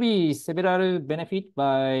there will be several benefits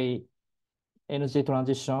by energy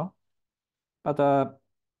transition, but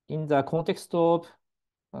in the context of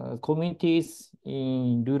communities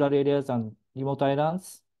in rural areas and remote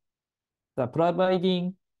islands, the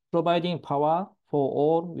providing power for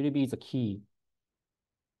all will be the key.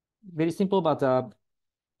 Very simple, but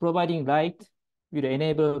providing light will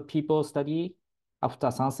enable people study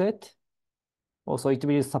after sunset. Also, it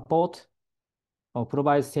will support or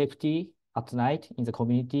provide safety at night in the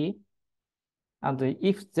community. And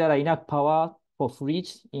if there are enough power for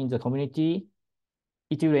fridge in the community,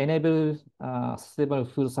 it will enable sustainable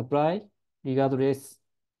food supply regardless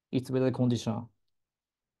its weather condition.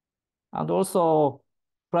 And also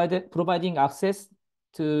providing access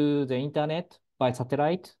to the internet by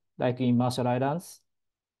satellite, like in Marshall Islands.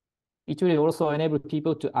 It will also enable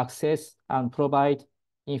people to access and provide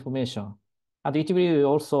information. And it will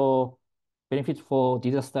also benefit for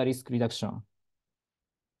disaster risk reduction.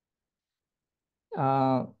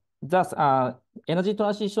 Thus, energy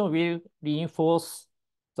transition will reinforce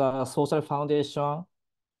the social foundation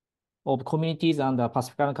of communities and the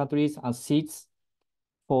Pacific Island countries and SIDS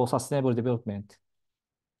for sustainable development.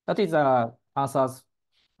 That is the answers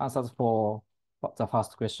for the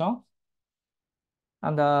first question.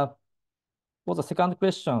 And for the second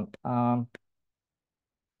question, and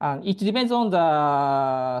it depends on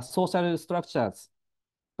the social structures,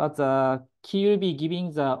 but the key will be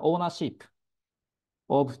giving the ownership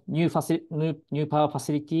of new power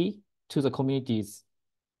facility to the communities.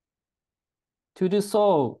 To do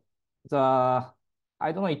so, I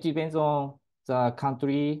don't know, it depends on the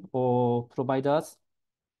country or providers.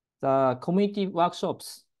 The community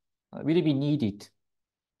workshops will be needed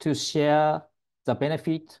to share the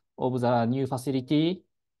benefit of the new facility,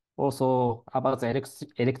 also about the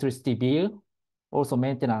electricity bill, also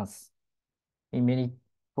maintenance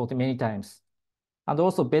for many times. And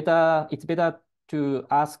also it's better to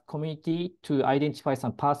ask community to identify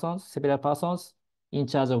several persons in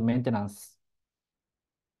charge of maintenance.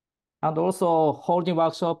 And also holding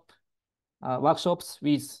workshops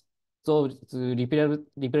with those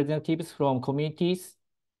representatives from communities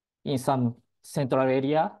in some central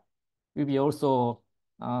area will be also,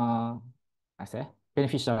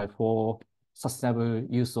 beneficial for sustainable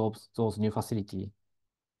use of those new facilities.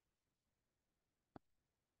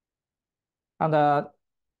 And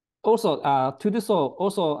also, to do so,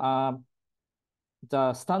 also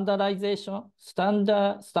the standardization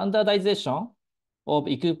of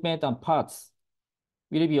equipment and parts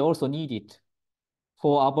will be also needed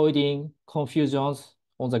for avoiding confusions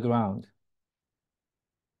on the ground.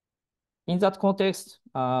 In that context,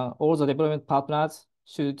 all the development partners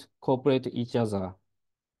should cooperate with each other.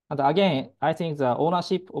 And again, I think the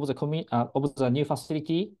ownership of the new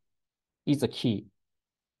facility is the key.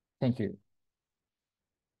 Thank you.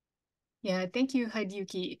 Yeah, thank you,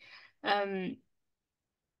 Hideyuki.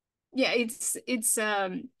 Yeah,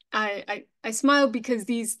 I smile because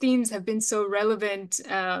these themes have been so relevant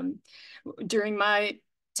during my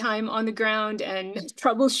time on the ground and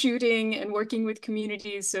troubleshooting and working with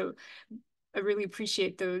communities. So I really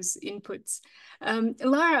appreciate those inputs.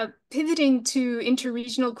 Lara, pivoting to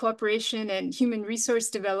interregional cooperation and human resource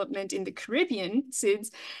development in the Caribbean,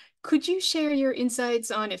 SIDS, could you share your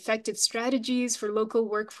insights on effective strategies for local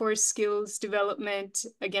workforce skills development,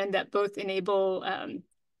 again, that both enable and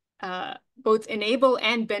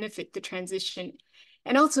benefit the transition?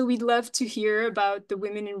 And also, we'd love to hear about the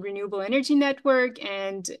Women in Renewable Energy Network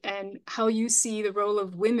and how you see the role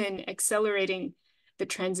of women accelerating the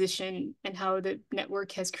transition and how the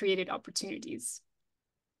network has created opportunities.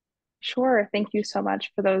 Sure. Thank you so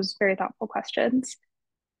much for those very thoughtful questions.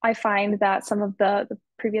 I find that some of the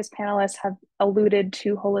previous panelists have alluded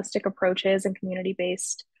to holistic approaches and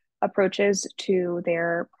community-based approaches to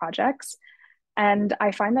their projects. And I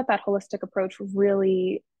find that holistic approach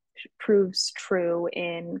really proves true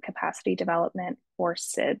in capacity development for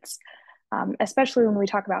SIDS. Especially when we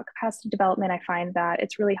talk about capacity development, I find that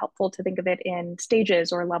it's really helpful to think of it in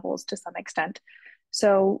stages or levels to some extent.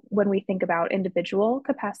 So when we think about individual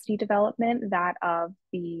capacity development, that of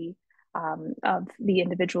the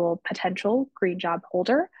individual potential green job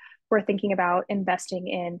holder, we're thinking about investing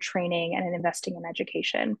in training and investing in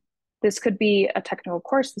education. This could be a technical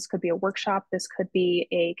course, this could be a workshop, this could be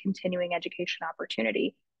a continuing education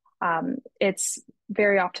opportunity. It's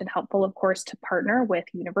very often helpful, of course, to partner with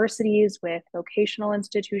universities, with vocational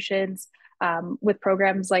institutions, with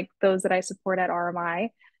programs like those that I support at RMI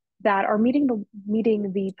that are meeting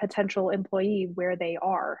the potential employee where they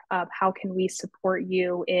are. How can we support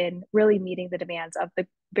you in really meeting the demands of the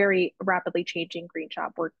very rapidly changing green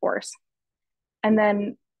job workforce? And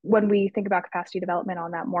then when we think about capacity development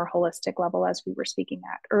on that more holistic level, as we were speaking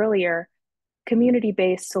at earlier,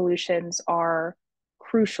 community-based solutions are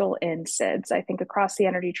crucial in SIDS. I think across the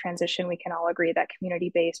energy transition, we can all agree that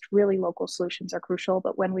community-based, really local solutions are crucial.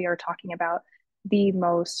 But when we are talking about the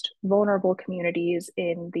most vulnerable communities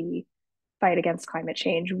in the fight against climate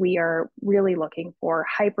change, we are really looking for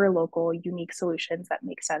hyper-local, unique solutions that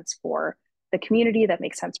make sense for the community, that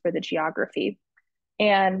make sense for the geography.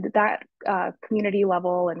 And that community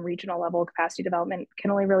level and regional level capacity development can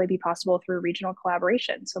only really be possible through regional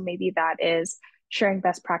collaboration. So maybe that is sharing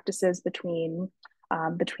best practices between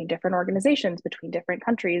different organizations, between different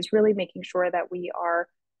countries, really making sure that we are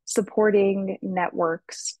supporting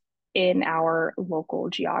networks in our local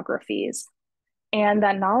geographies. And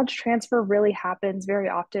that knowledge transfer really happens very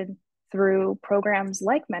often through programs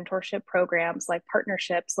like mentorship programs, like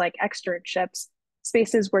partnerships, like externships,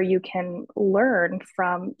 spaces where you can learn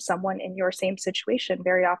from someone in your same situation.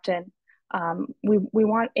 Very often, we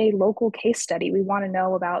want a local case study. We want to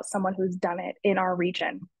know about someone who's done it in our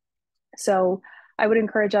region. So I would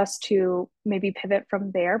encourage us to maybe pivot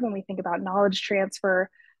from there when we think about knowledge transfer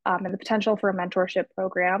and the potential for a mentorship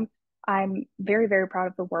program. I'm very, very proud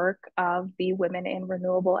of the work of the Women in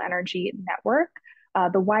Renewable Energy Network.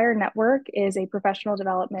 The WIRE Network is a professional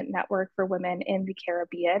development network for women in the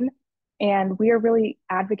Caribbean. And we are really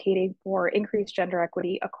advocating for increased gender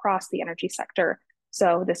equity across the energy sector.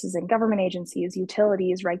 So this is in government agencies,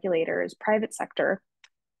 utilities, regulators, private sector.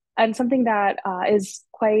 And something that is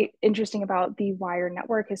quite interesting about the WIRE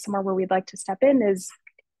network is somewhere where we'd like to step in is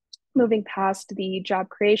moving past the job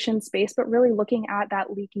creation space, but really looking at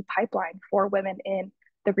that leaky pipeline for women in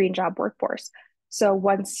the green job workforce. So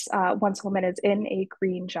once a woman is in a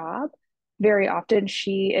green job, very often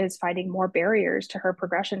she is finding more barriers to her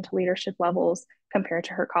progression to leadership levels compared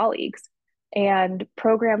to her colleagues. And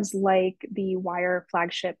programs like the WIRE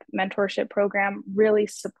flagship mentorship program really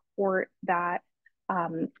support that,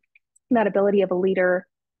 that ability of a leader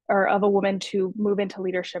or of a woman to move into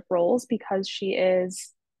leadership roles, because she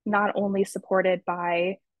is not only supported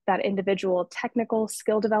by that individual technical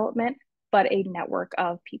skill development, but a network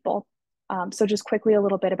of people. So just quickly, a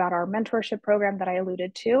little bit about our mentorship program that I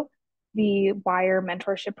alluded to. The WIRE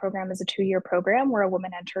mentorship program is a 2-year program where a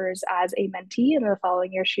woman enters as a mentee, and the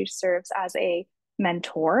following year she serves as a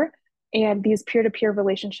mentor. And these peer-to-peer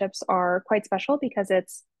relationships are quite special because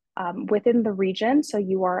it's within the region. So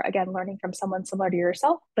you are, again, learning from someone similar to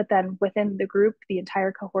yourself, but then within the group, the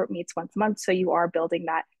entire cohort meets once a month. So you are building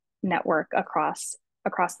that network across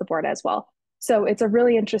the board as well. So it's a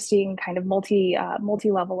really interesting kind of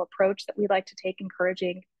multi-level approach that we like to take,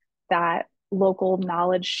 encouraging that local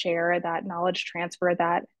knowledge share, that knowledge transfer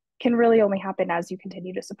that can really only happen as you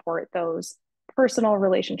continue to support those personal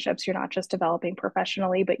relationships. You're not just developing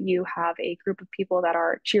professionally, but you have a group of people that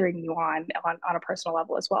are cheering you on a personal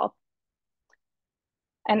level as well.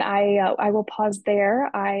 And I will pause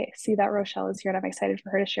there. I see that Rochelle is here, and I'm excited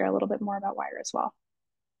for her to share a little bit more about WIRE as well.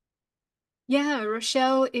 Yeah,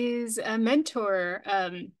 Rochelle is a mentor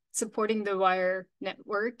supporting the WIRE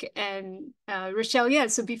network. And Rochelle, yeah,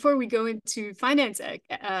 so before we go into finance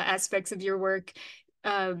aspects of your work,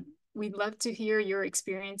 we'd love to hear your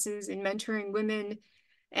experiences in mentoring women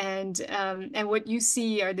and what you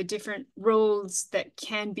see are the different roles that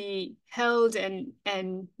can be held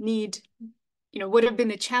and need, what have been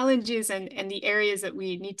the challenges and the areas that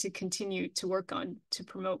we need to continue to work on to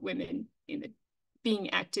promote women in being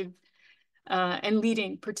active and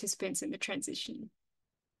leading participants in the transition.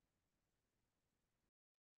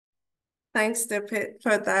 Thanks, Dipit,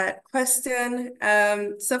 for that question.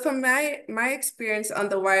 So for my experience on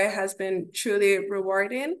the WIRE has been truly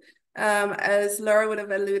rewarding. As Laura would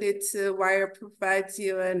have alluded to, WIRE provides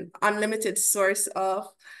you an unlimited source of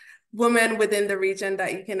women within the region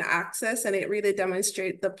that you can access, and it really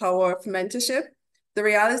demonstrates the power of mentorship. The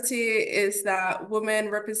reality is that women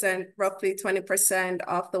represent roughly 20%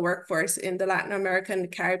 of the workforce in the Latin American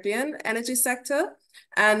Caribbean energy sector.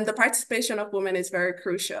 And the participation of women is very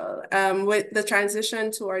crucial. With the transition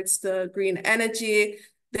towards the green energy,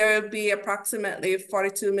 there will be approximately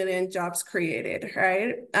 42 million jobs created,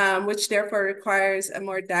 right? Which therefore requires a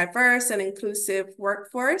more diverse and inclusive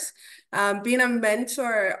workforce. Being a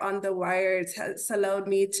mentor on the WIRE has allowed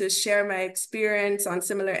me to share my experience on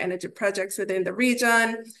similar energy projects within the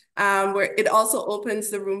region, where it also opens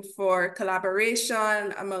the room for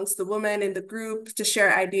collaboration amongst the women in the group to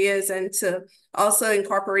share ideas and to also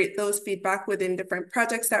incorporate those feedback within different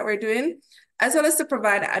projects that we're doing, as well as to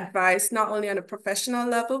provide advice, not only on a professional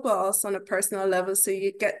level, but also on a personal level. So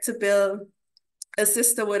you get to build a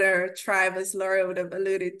sisterhood or a tribe, as Laura would have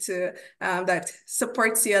alluded to, that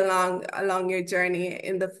supports you along your journey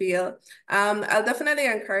in the field. I'll definitely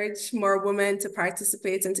encourage more women to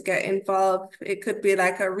participate and to get involved. It could be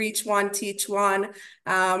like a reach one, teach one,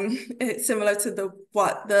 similar to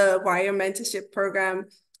what the WIRE mentorship program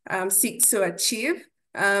seeks to achieve,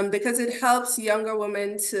 because it helps younger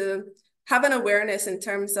women to have an awareness in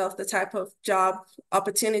terms of the type of job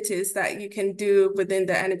opportunities that you can do within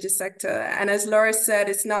the energy sector. And as Laura said,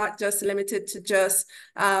 it's not just limited to just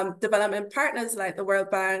development partners like the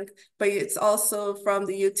World Bank, but it's also from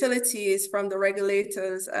the utilities, from the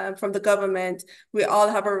regulators, from the government. We all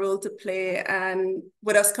have a role to play. And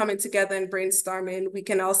with us coming together and brainstorming, we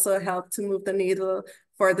can also help to move the needle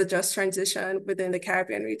for the just transition within the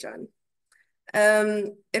Caribbean region.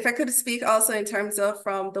 If I could speak also in terms of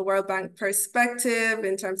from the World Bank perspective,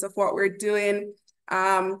 in terms of what we're doing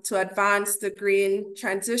to advance the green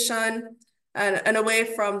transition and away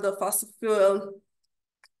from the fossil fuel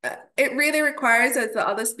it really requires, as the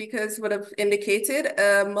other speakers would have indicated,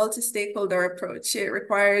 a multi-stakeholder approach. It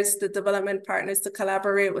requires the development partners to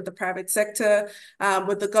collaborate with the private sector,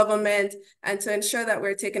 with the government, and to ensure that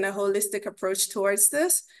we're taking a holistic approach towards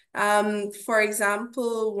this. For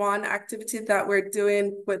example, one activity that we're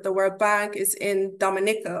doing with the World Bank is in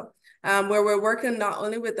Dominica, where we're working not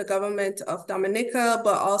only with the government of Dominica,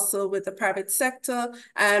 but also with the private sector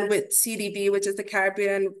and with CDB, which is the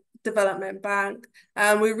Caribbean Development Bank.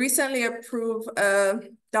 We recently approved a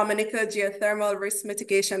Dominica geothermal risk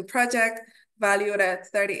mitigation project valued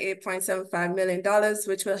at $38.75 million,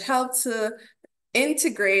 which will help to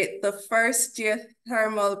integrate the first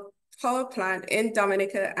geothermal power plant in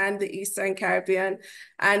Dominica and the Eastern Caribbean.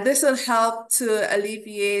 And this will help to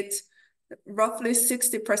alleviate roughly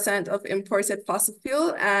 60% of imported fossil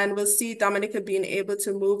fuel, and we'll see Dominica being able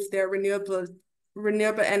to move their renewable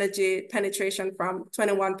energy penetration from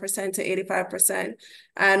 21% to 85%.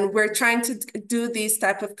 And we're trying to do these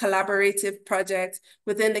type of collaborative projects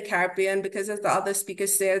within the Caribbean, because as the other speaker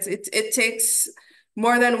says, it takes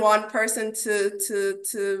more than one person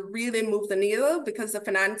to really move the needle, because the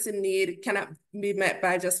financing need cannot be met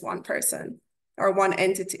by just one person or one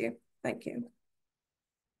entity. Thank you.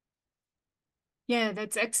 Yeah,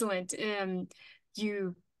 that's excellent.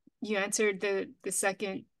 You answered the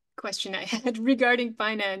second question I had regarding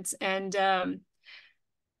finance, and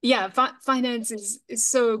yeah, finance is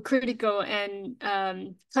so critical, and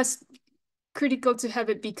critical to have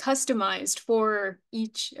it be customized for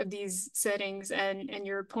each of these settings, and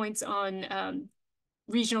your points on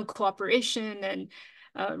regional cooperation and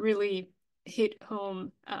really hit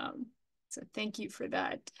home. So thank you for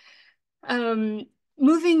that.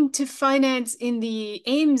 Moving to finance in the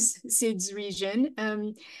Ames SIDS region,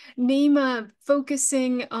 NEMA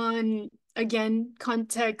focusing on, again,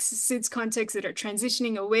 SIDS contexts that are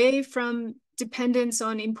transitioning away from dependence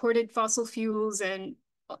on imported fossil fuels and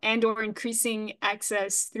or increasing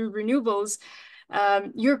access through renewables.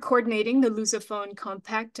 You're coordinating the Lusophone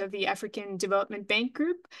Compact of the African Development Bank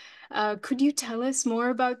Group. Could you tell us more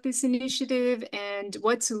about this initiative and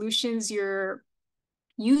what solutions you're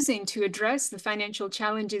using to address the financial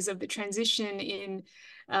challenges of the transition in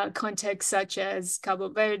contexts such as Cabo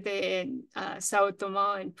Verde and Sao Tome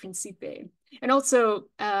and Principe? And also,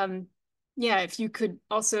 yeah, if you could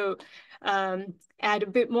also add a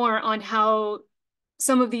bit more on how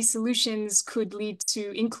some of these solutions could lead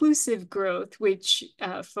to inclusive growth, which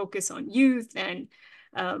focus on youth and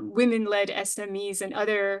women-led SMEs and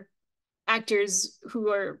other actors who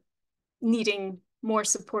are needing more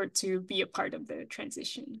support to be a part of the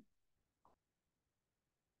transition.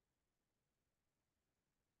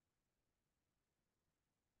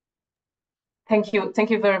 Thank you.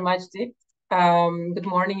 Thank you very much, Dick. Good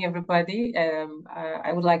morning, everybody.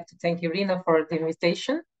 I would like to thank Irina for the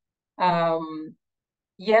invitation.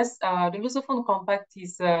 Yes, the Lusophone Compact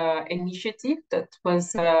is an initiative that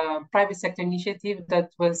was a private sector initiative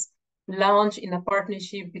that was launched in a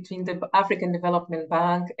partnership between the African Development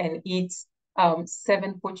Bank and its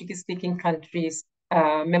 7 Portuguese-speaking countries,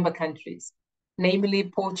 member countries, namely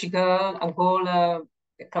Portugal, Angola,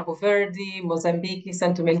 Cabo Verde, Mozambique,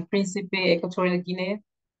 São Tomé and Príncipe, Equatorial Guinea,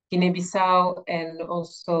 Guinea-Bissau, and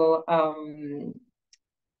also,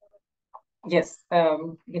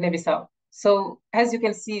 Guinea-Bissau. So as you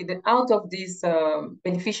can see, out of these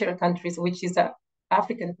beneficiary countries, which is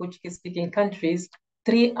African Portuguese-speaking countries,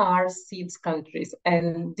 3 are SIDS countries,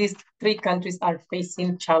 and these 3 countries are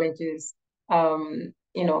facing challenges, namely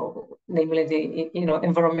the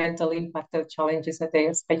environmental impact challenges that they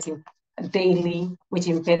are facing daily, which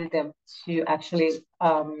impeded them to actually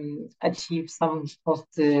achieve some of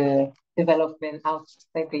the development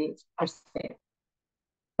outside the percent.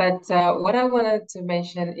 But what I wanted to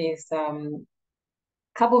mention is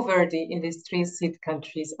Cabo Verde in these 3 SID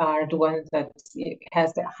countries are the ones that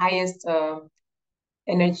has the highest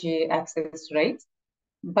energy access rate,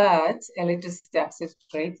 but electricity access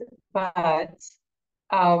rate, but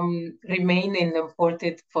remain in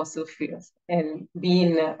imported fossil fuels. And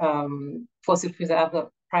being fossil fuels are the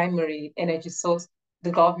primary energy source, the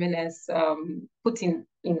government has put in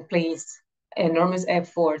place enormous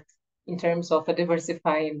effort in terms of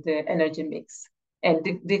diversifying the energy mix and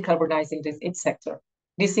decarbonizing its sector.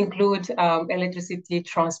 This includes electricity,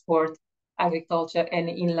 transport, agriculture, and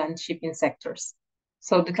inland shipping sectors.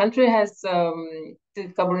 So the country has the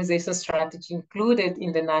decarbonization strategy included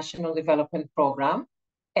in the National Development Program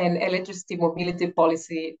and electricity mobility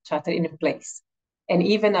policy charter in place, and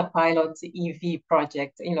even a pilot EV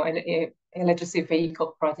project, an electricity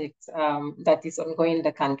vehicle project that is ongoing in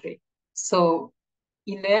the country. So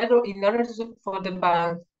in order for the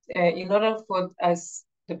bank, in order for us,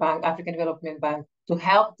 the bank, African Development Bank, to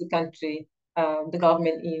help the country, the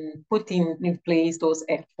government in putting in place those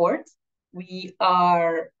efforts. We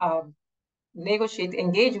are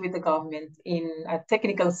engage with the government in a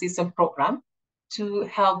technical system program to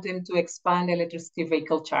help them to expand electricity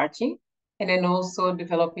vehicle charging, and then also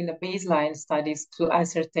developing the baseline studies to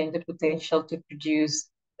ascertain the potential to produce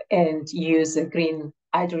and use green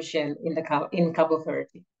hydrogen in Cabo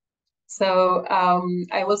Verde. So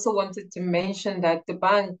I also wanted to mention that the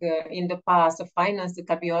bank in the past financed the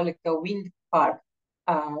Cabiolica wind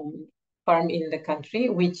farm in the country,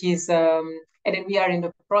 which is, and then we are in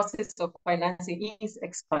the process of financing its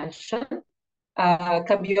expansion.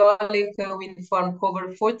 Cabiolica wind farm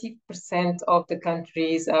covers 40% of the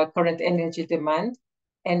country's current energy demand.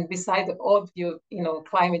 And besides the obvious,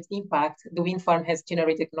 climate impact, the wind farm has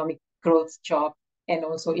generated economic growth, job, and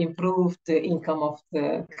also improved the income of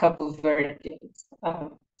the Cabo Verdeans,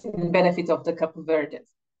 in benefit of the Cabo Verdeans.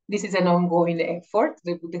 This is an ongoing effort.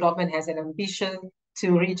 The government has an ambition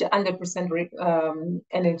to reach 100%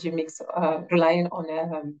 energy mix relying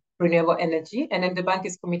on renewable energy, and then the bank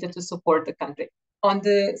is committed to support the country. On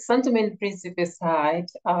the Santo Tomé and Príncipe side,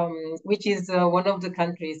 which is one of the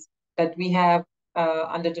countries that we have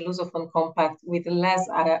under the Lusophone Compact with less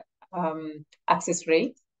access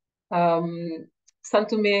rate,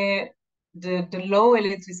 Santo Tomé, the low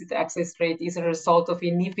electricity access rate is a result of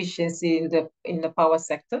inefficiency in the power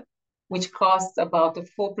sector, which costs about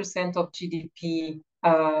 4% of GDP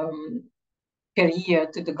per year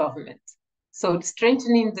to the government. So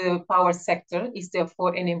strengthening the power sector is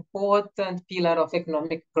therefore an important pillar of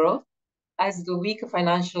economic growth, as the weak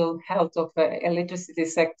financial health of the electricity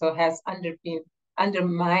sector has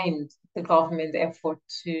undermined the government effort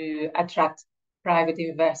to attract private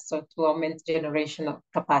investors to augment generational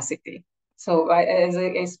capacity. So as I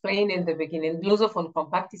explained in the beginning, Lusophone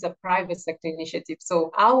Compact is a private sector initiative.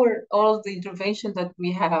 So all the intervention that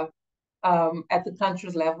we have at the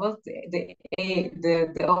country's level, the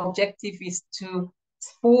objective is to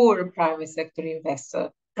spur private sector investor,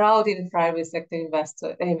 crowding private sector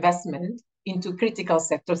investment into critical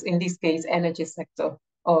sectors, in this case, energy sector,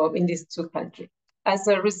 or in these two countries. As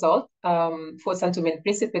a result, for Santo Tomé and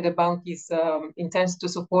Príncipe, the bank intends to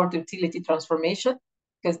support utility transformation,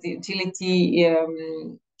 because the utility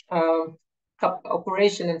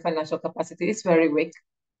operation and financial capacity is very weak.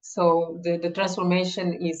 So the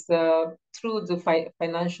transformation is through the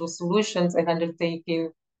financial solutions and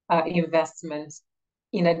undertaking investments,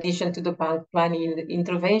 in addition to the bank planning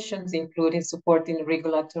interventions, including supporting the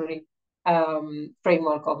regulatory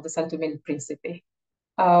framework of the Santo Tomé and Príncipe.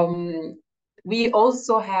 We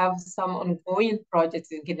also have some ongoing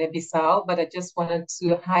projects in Guinea-Bissau, but I just wanted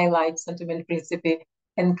to highlight Santo Tomé and Príncipe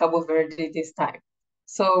and Cabo Verde this time.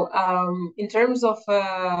 So in terms of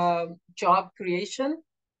job creation,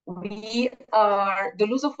 the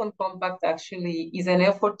Lusophone Compact actually is an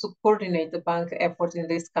effort to coordinate the bank effort in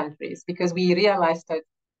these countries, because we realized that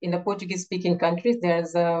in the Portuguese-speaking countries,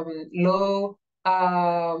 there's low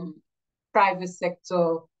private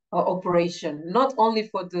sector operation, not only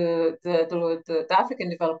for the African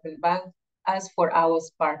Development Bank, as for our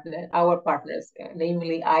partners,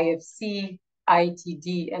 namely IFC,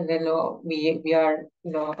 ITD, and then we are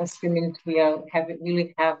assuming we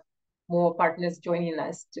really have more partners joining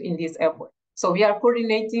us in this effort. So we are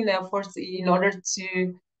coordinating efforts in order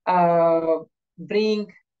to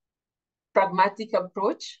bring pragmatic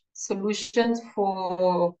approach solutions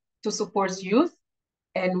to support youth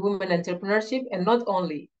and women entrepreneurship, and not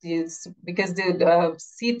only this, because the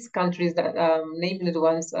SIDS countries, that namely the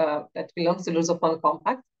ones that belong to the Lusophone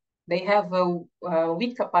Compact, they have a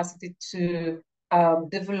weak capacity to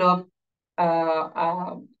develop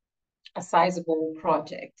a sizable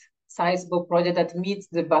project that meets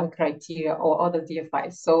the bank criteria or other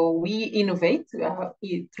DFIs. So we innovate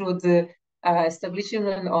through the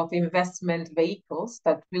establishment of investment vehicles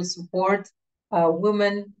that will support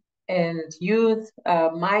women and youth,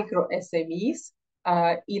 micro SMEs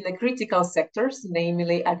in the critical sectors,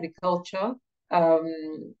 namely agriculture,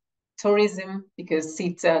 tourism, because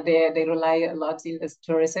they rely a lot in this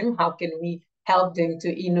tourism. How can we help them to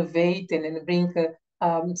innovate and then bring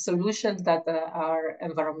solutions that are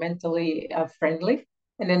environmentally friendly?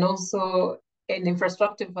 And then also an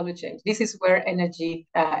infrastructure value chain. This is where energy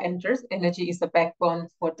enters. Energy is the backbone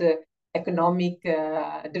for the economic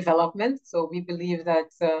development. So we believe that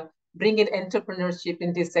bringing entrepreneurship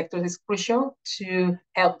in this sector is crucial to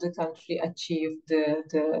help the country achieve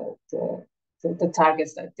the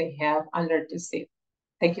targets that they have under the SID.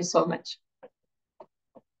 Thank you so much.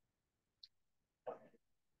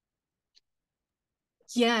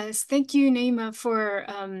 Yes, thank you, Naima, for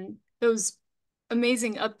those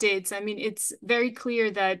amazing updates. I mean, it's very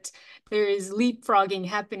clear that there is leapfrogging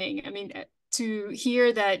happening. I mean, to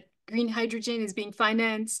hear that green hydrogen is being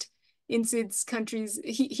financed in SIDS countries,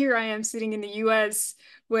 here I am sitting in the US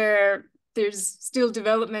where there's still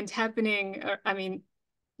development happening. I mean,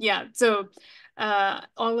 yeah, so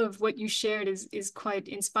all of what you shared is quite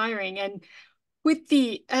inspiring. And with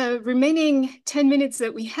the remaining 10 minutes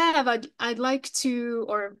that we have, I'd like to,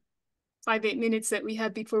 or 8 minutes that we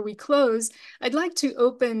have before we close, I'd like to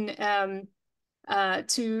open to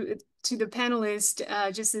the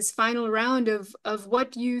panelists just this final round of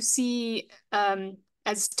what you see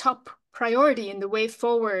as top priority in the way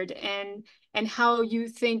forward, and how you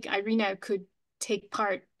think IRENA could take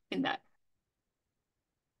part in that.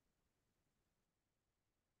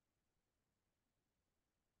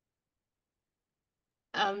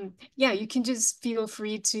 Yeah, you can just feel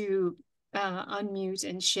free to unmute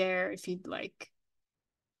and share if you'd like.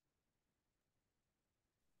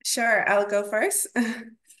 Sure, I'll go first.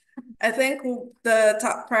 I think the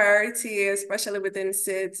top priority, especially within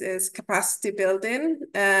SIDS, is capacity building.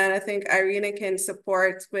 And I think IRENA can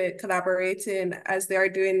support with collaborating, as they are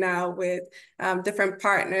doing now, with different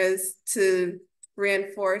partners to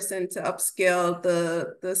reinforce and to upskill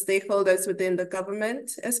the stakeholders within the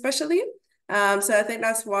government, especially. So I think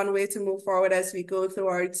that's one way to move forward as we go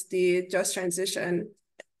towards the just transition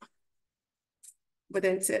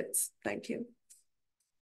within SIDS. Thank you.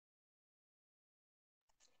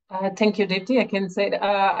 Thank you, Dipti. I can say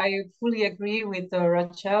I fully agree with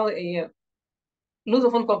Rachel.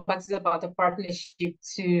 Lusophone Compact is about a partnership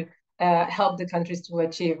to help the countries to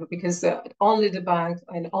achieve, because only the bank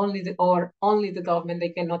and only the government, they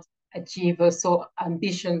cannot achieve so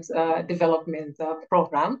ambitious development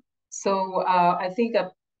program. So I think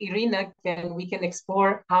IRENA we can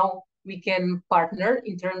explore how we can partner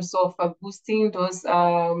in terms of boosting those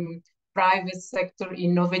private sector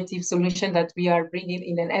innovative solution that we are bringing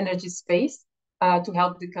in an energy space to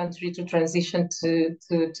help the country to transition to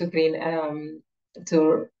green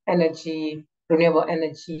to energy, renewable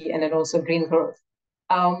energy, and then also green growth.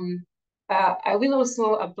 I will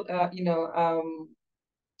also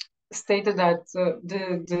state that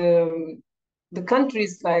the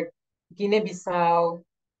countries like Guinea-Bissau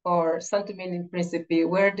or Santo Domingo and Principe,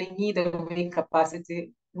 where they need a big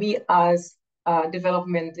capacity, we as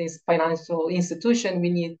development is financial institution, we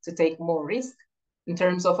need to take more risk in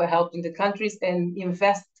terms of helping the countries and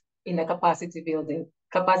invest in a capacity building,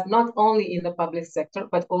 not only in the public sector,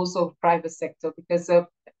 but also private sector, because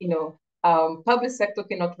public sector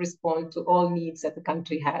cannot respond to all needs that the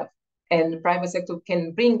country have. And the private sector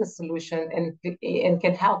can bring the solution and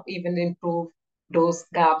can help even improve those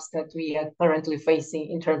gaps that we are currently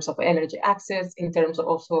facing in terms of energy access, in terms of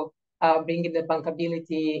also bringing the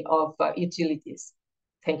bankability of utilities.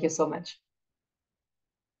 Thank you so much.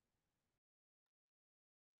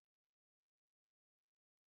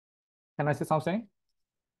 Can I say something?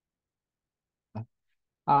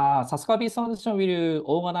 Sasakawa Foundation will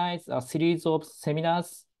organize a series of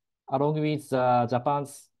seminars along with Japan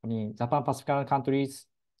Pacific countries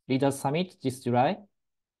leaders summit this July,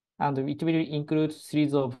 and it will include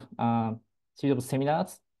series of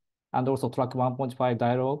seminars and also track 1.5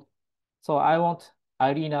 dialogue. So I want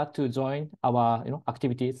IRENA to join our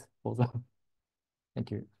activities for that.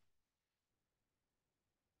 Thank you.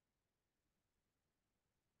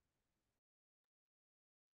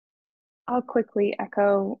 I'll quickly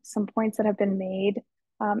echo some points that have been made.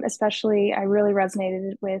 Especially, I really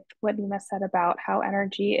resonated with what Nima said about how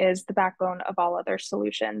energy is the backbone of all other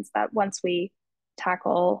solutions, that once we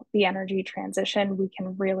tackle the energy transition, we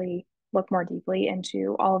can really look more deeply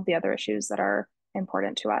into all of the other issues that are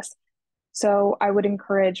important to us. So I would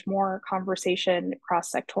encourage more conversation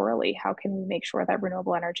cross-sectorally. How can we make sure that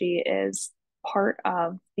renewable energy is part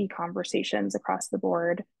of the conversations across the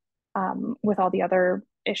board with all the other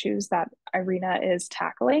issues that IRENA is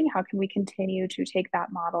tackling? How can we continue to take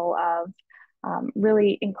that model of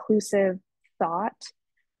really inclusive thought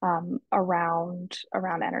around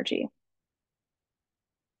energy?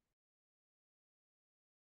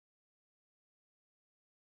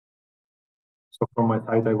 So from my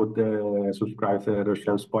side, I would subscribe to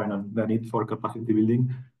Rochelle's point on the need for capacity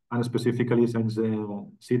building, and specifically since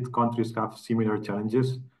SID countries have similar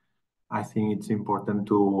challenges, I think it's important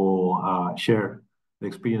to share the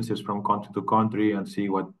experiences from country to country and see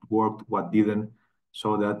what worked, what didn't,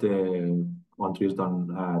 so that countries don't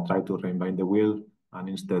try to reinvent the wheel and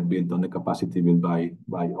instead build on the capacity built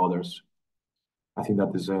by others. I think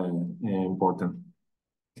that is important.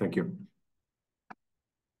 Thank you.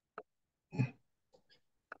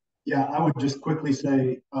 Yeah, I would just quickly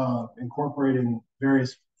say incorporating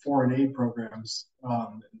various foreign aid programs,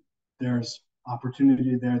 there's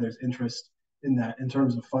opportunity there, there's interest in that in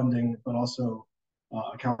terms of funding, but also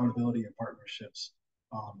accountability and partnerships.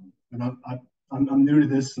 And I'm new to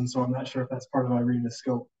this, and so I'm not sure if that's part of IRENA's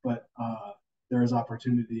scope, but there is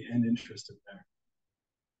opportunity and interest in there.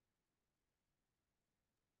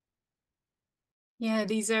 Yeah,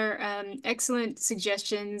 these are excellent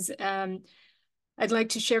suggestions. I'd like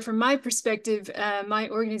to share from my perspective, my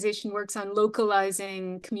organization works on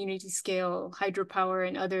localizing community scale hydropower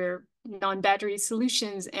and other non-battery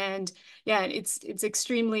solutions. And yeah, it's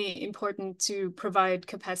extremely important to provide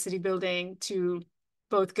capacity building to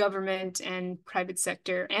both government and private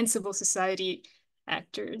sector and civil society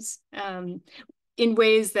actors in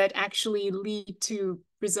ways that actually lead to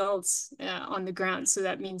results on the ground. So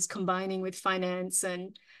that means combining with finance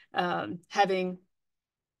and having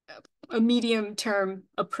a medium-term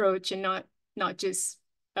approach and not just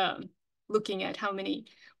looking at how many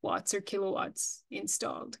watts or kilowatts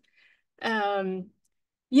installed.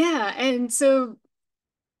 Yeah, and so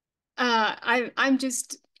I'm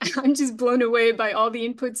just blown away by all the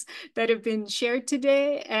inputs that have been shared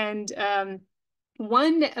today. And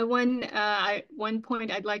one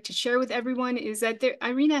point I'd like to share with everyone is that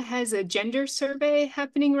IRENA has a gender survey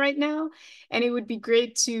happening right now, and it would be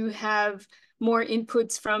great to have more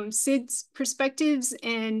inputs from SIDS perspectives,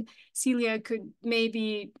 and Celia could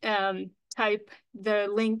maybe type the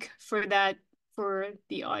link for that for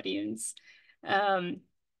the audience.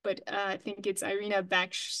 But I think it's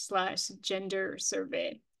IRENA/gender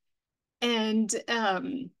survey. And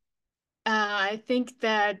I think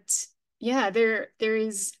that, yeah, there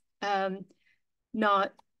is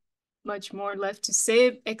not much more left to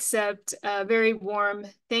say, except a very warm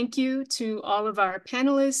thank you to all of our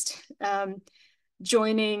panelists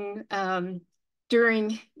joining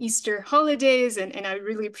during Easter holidays. And I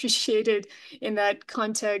really appreciated in that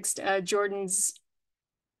context, Jordan's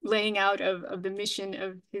laying out of the mission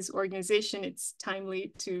of his organization. It's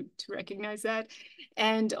timely to recognize that.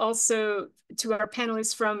 And also to our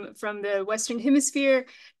panelists from the Western Hemisphere,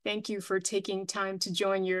 thank you for taking time to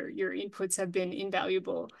join. Your inputs have been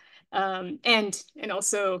invaluable. And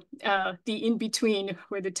also the in-between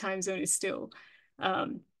where the time zone is still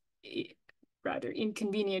rather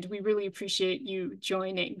inconvenient. We really appreciate you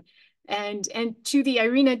joining. And to the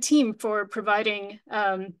IRENA team for providing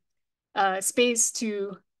space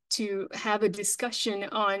to have a discussion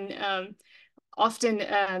on often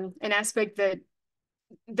an aspect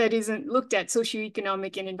that isn't looked at,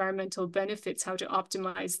 socioeconomic and environmental benefits, how to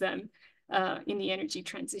optimize them in the energy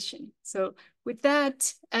transition. So with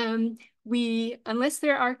that, unless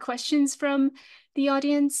there are questions from the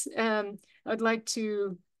audience, I'd like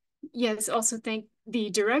to, yes, also thank the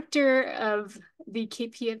director of the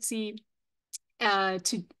KPFC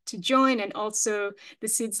to join, and also the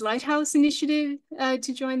SIDS Lighthouse Initiative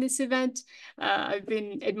to join this event. I've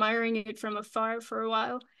been admiring it from afar for a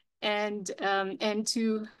while, and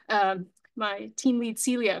to my team lead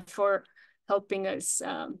Celia for helping us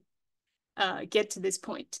get to this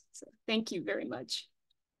point. So thank you very much.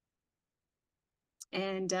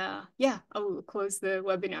 And yeah, I will close the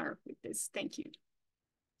webinar with this. Thank you.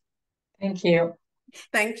 Thank you.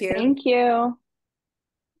 Thank you. Thank you.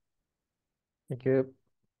 Thank you.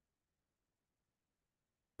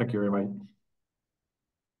 Thank you very much.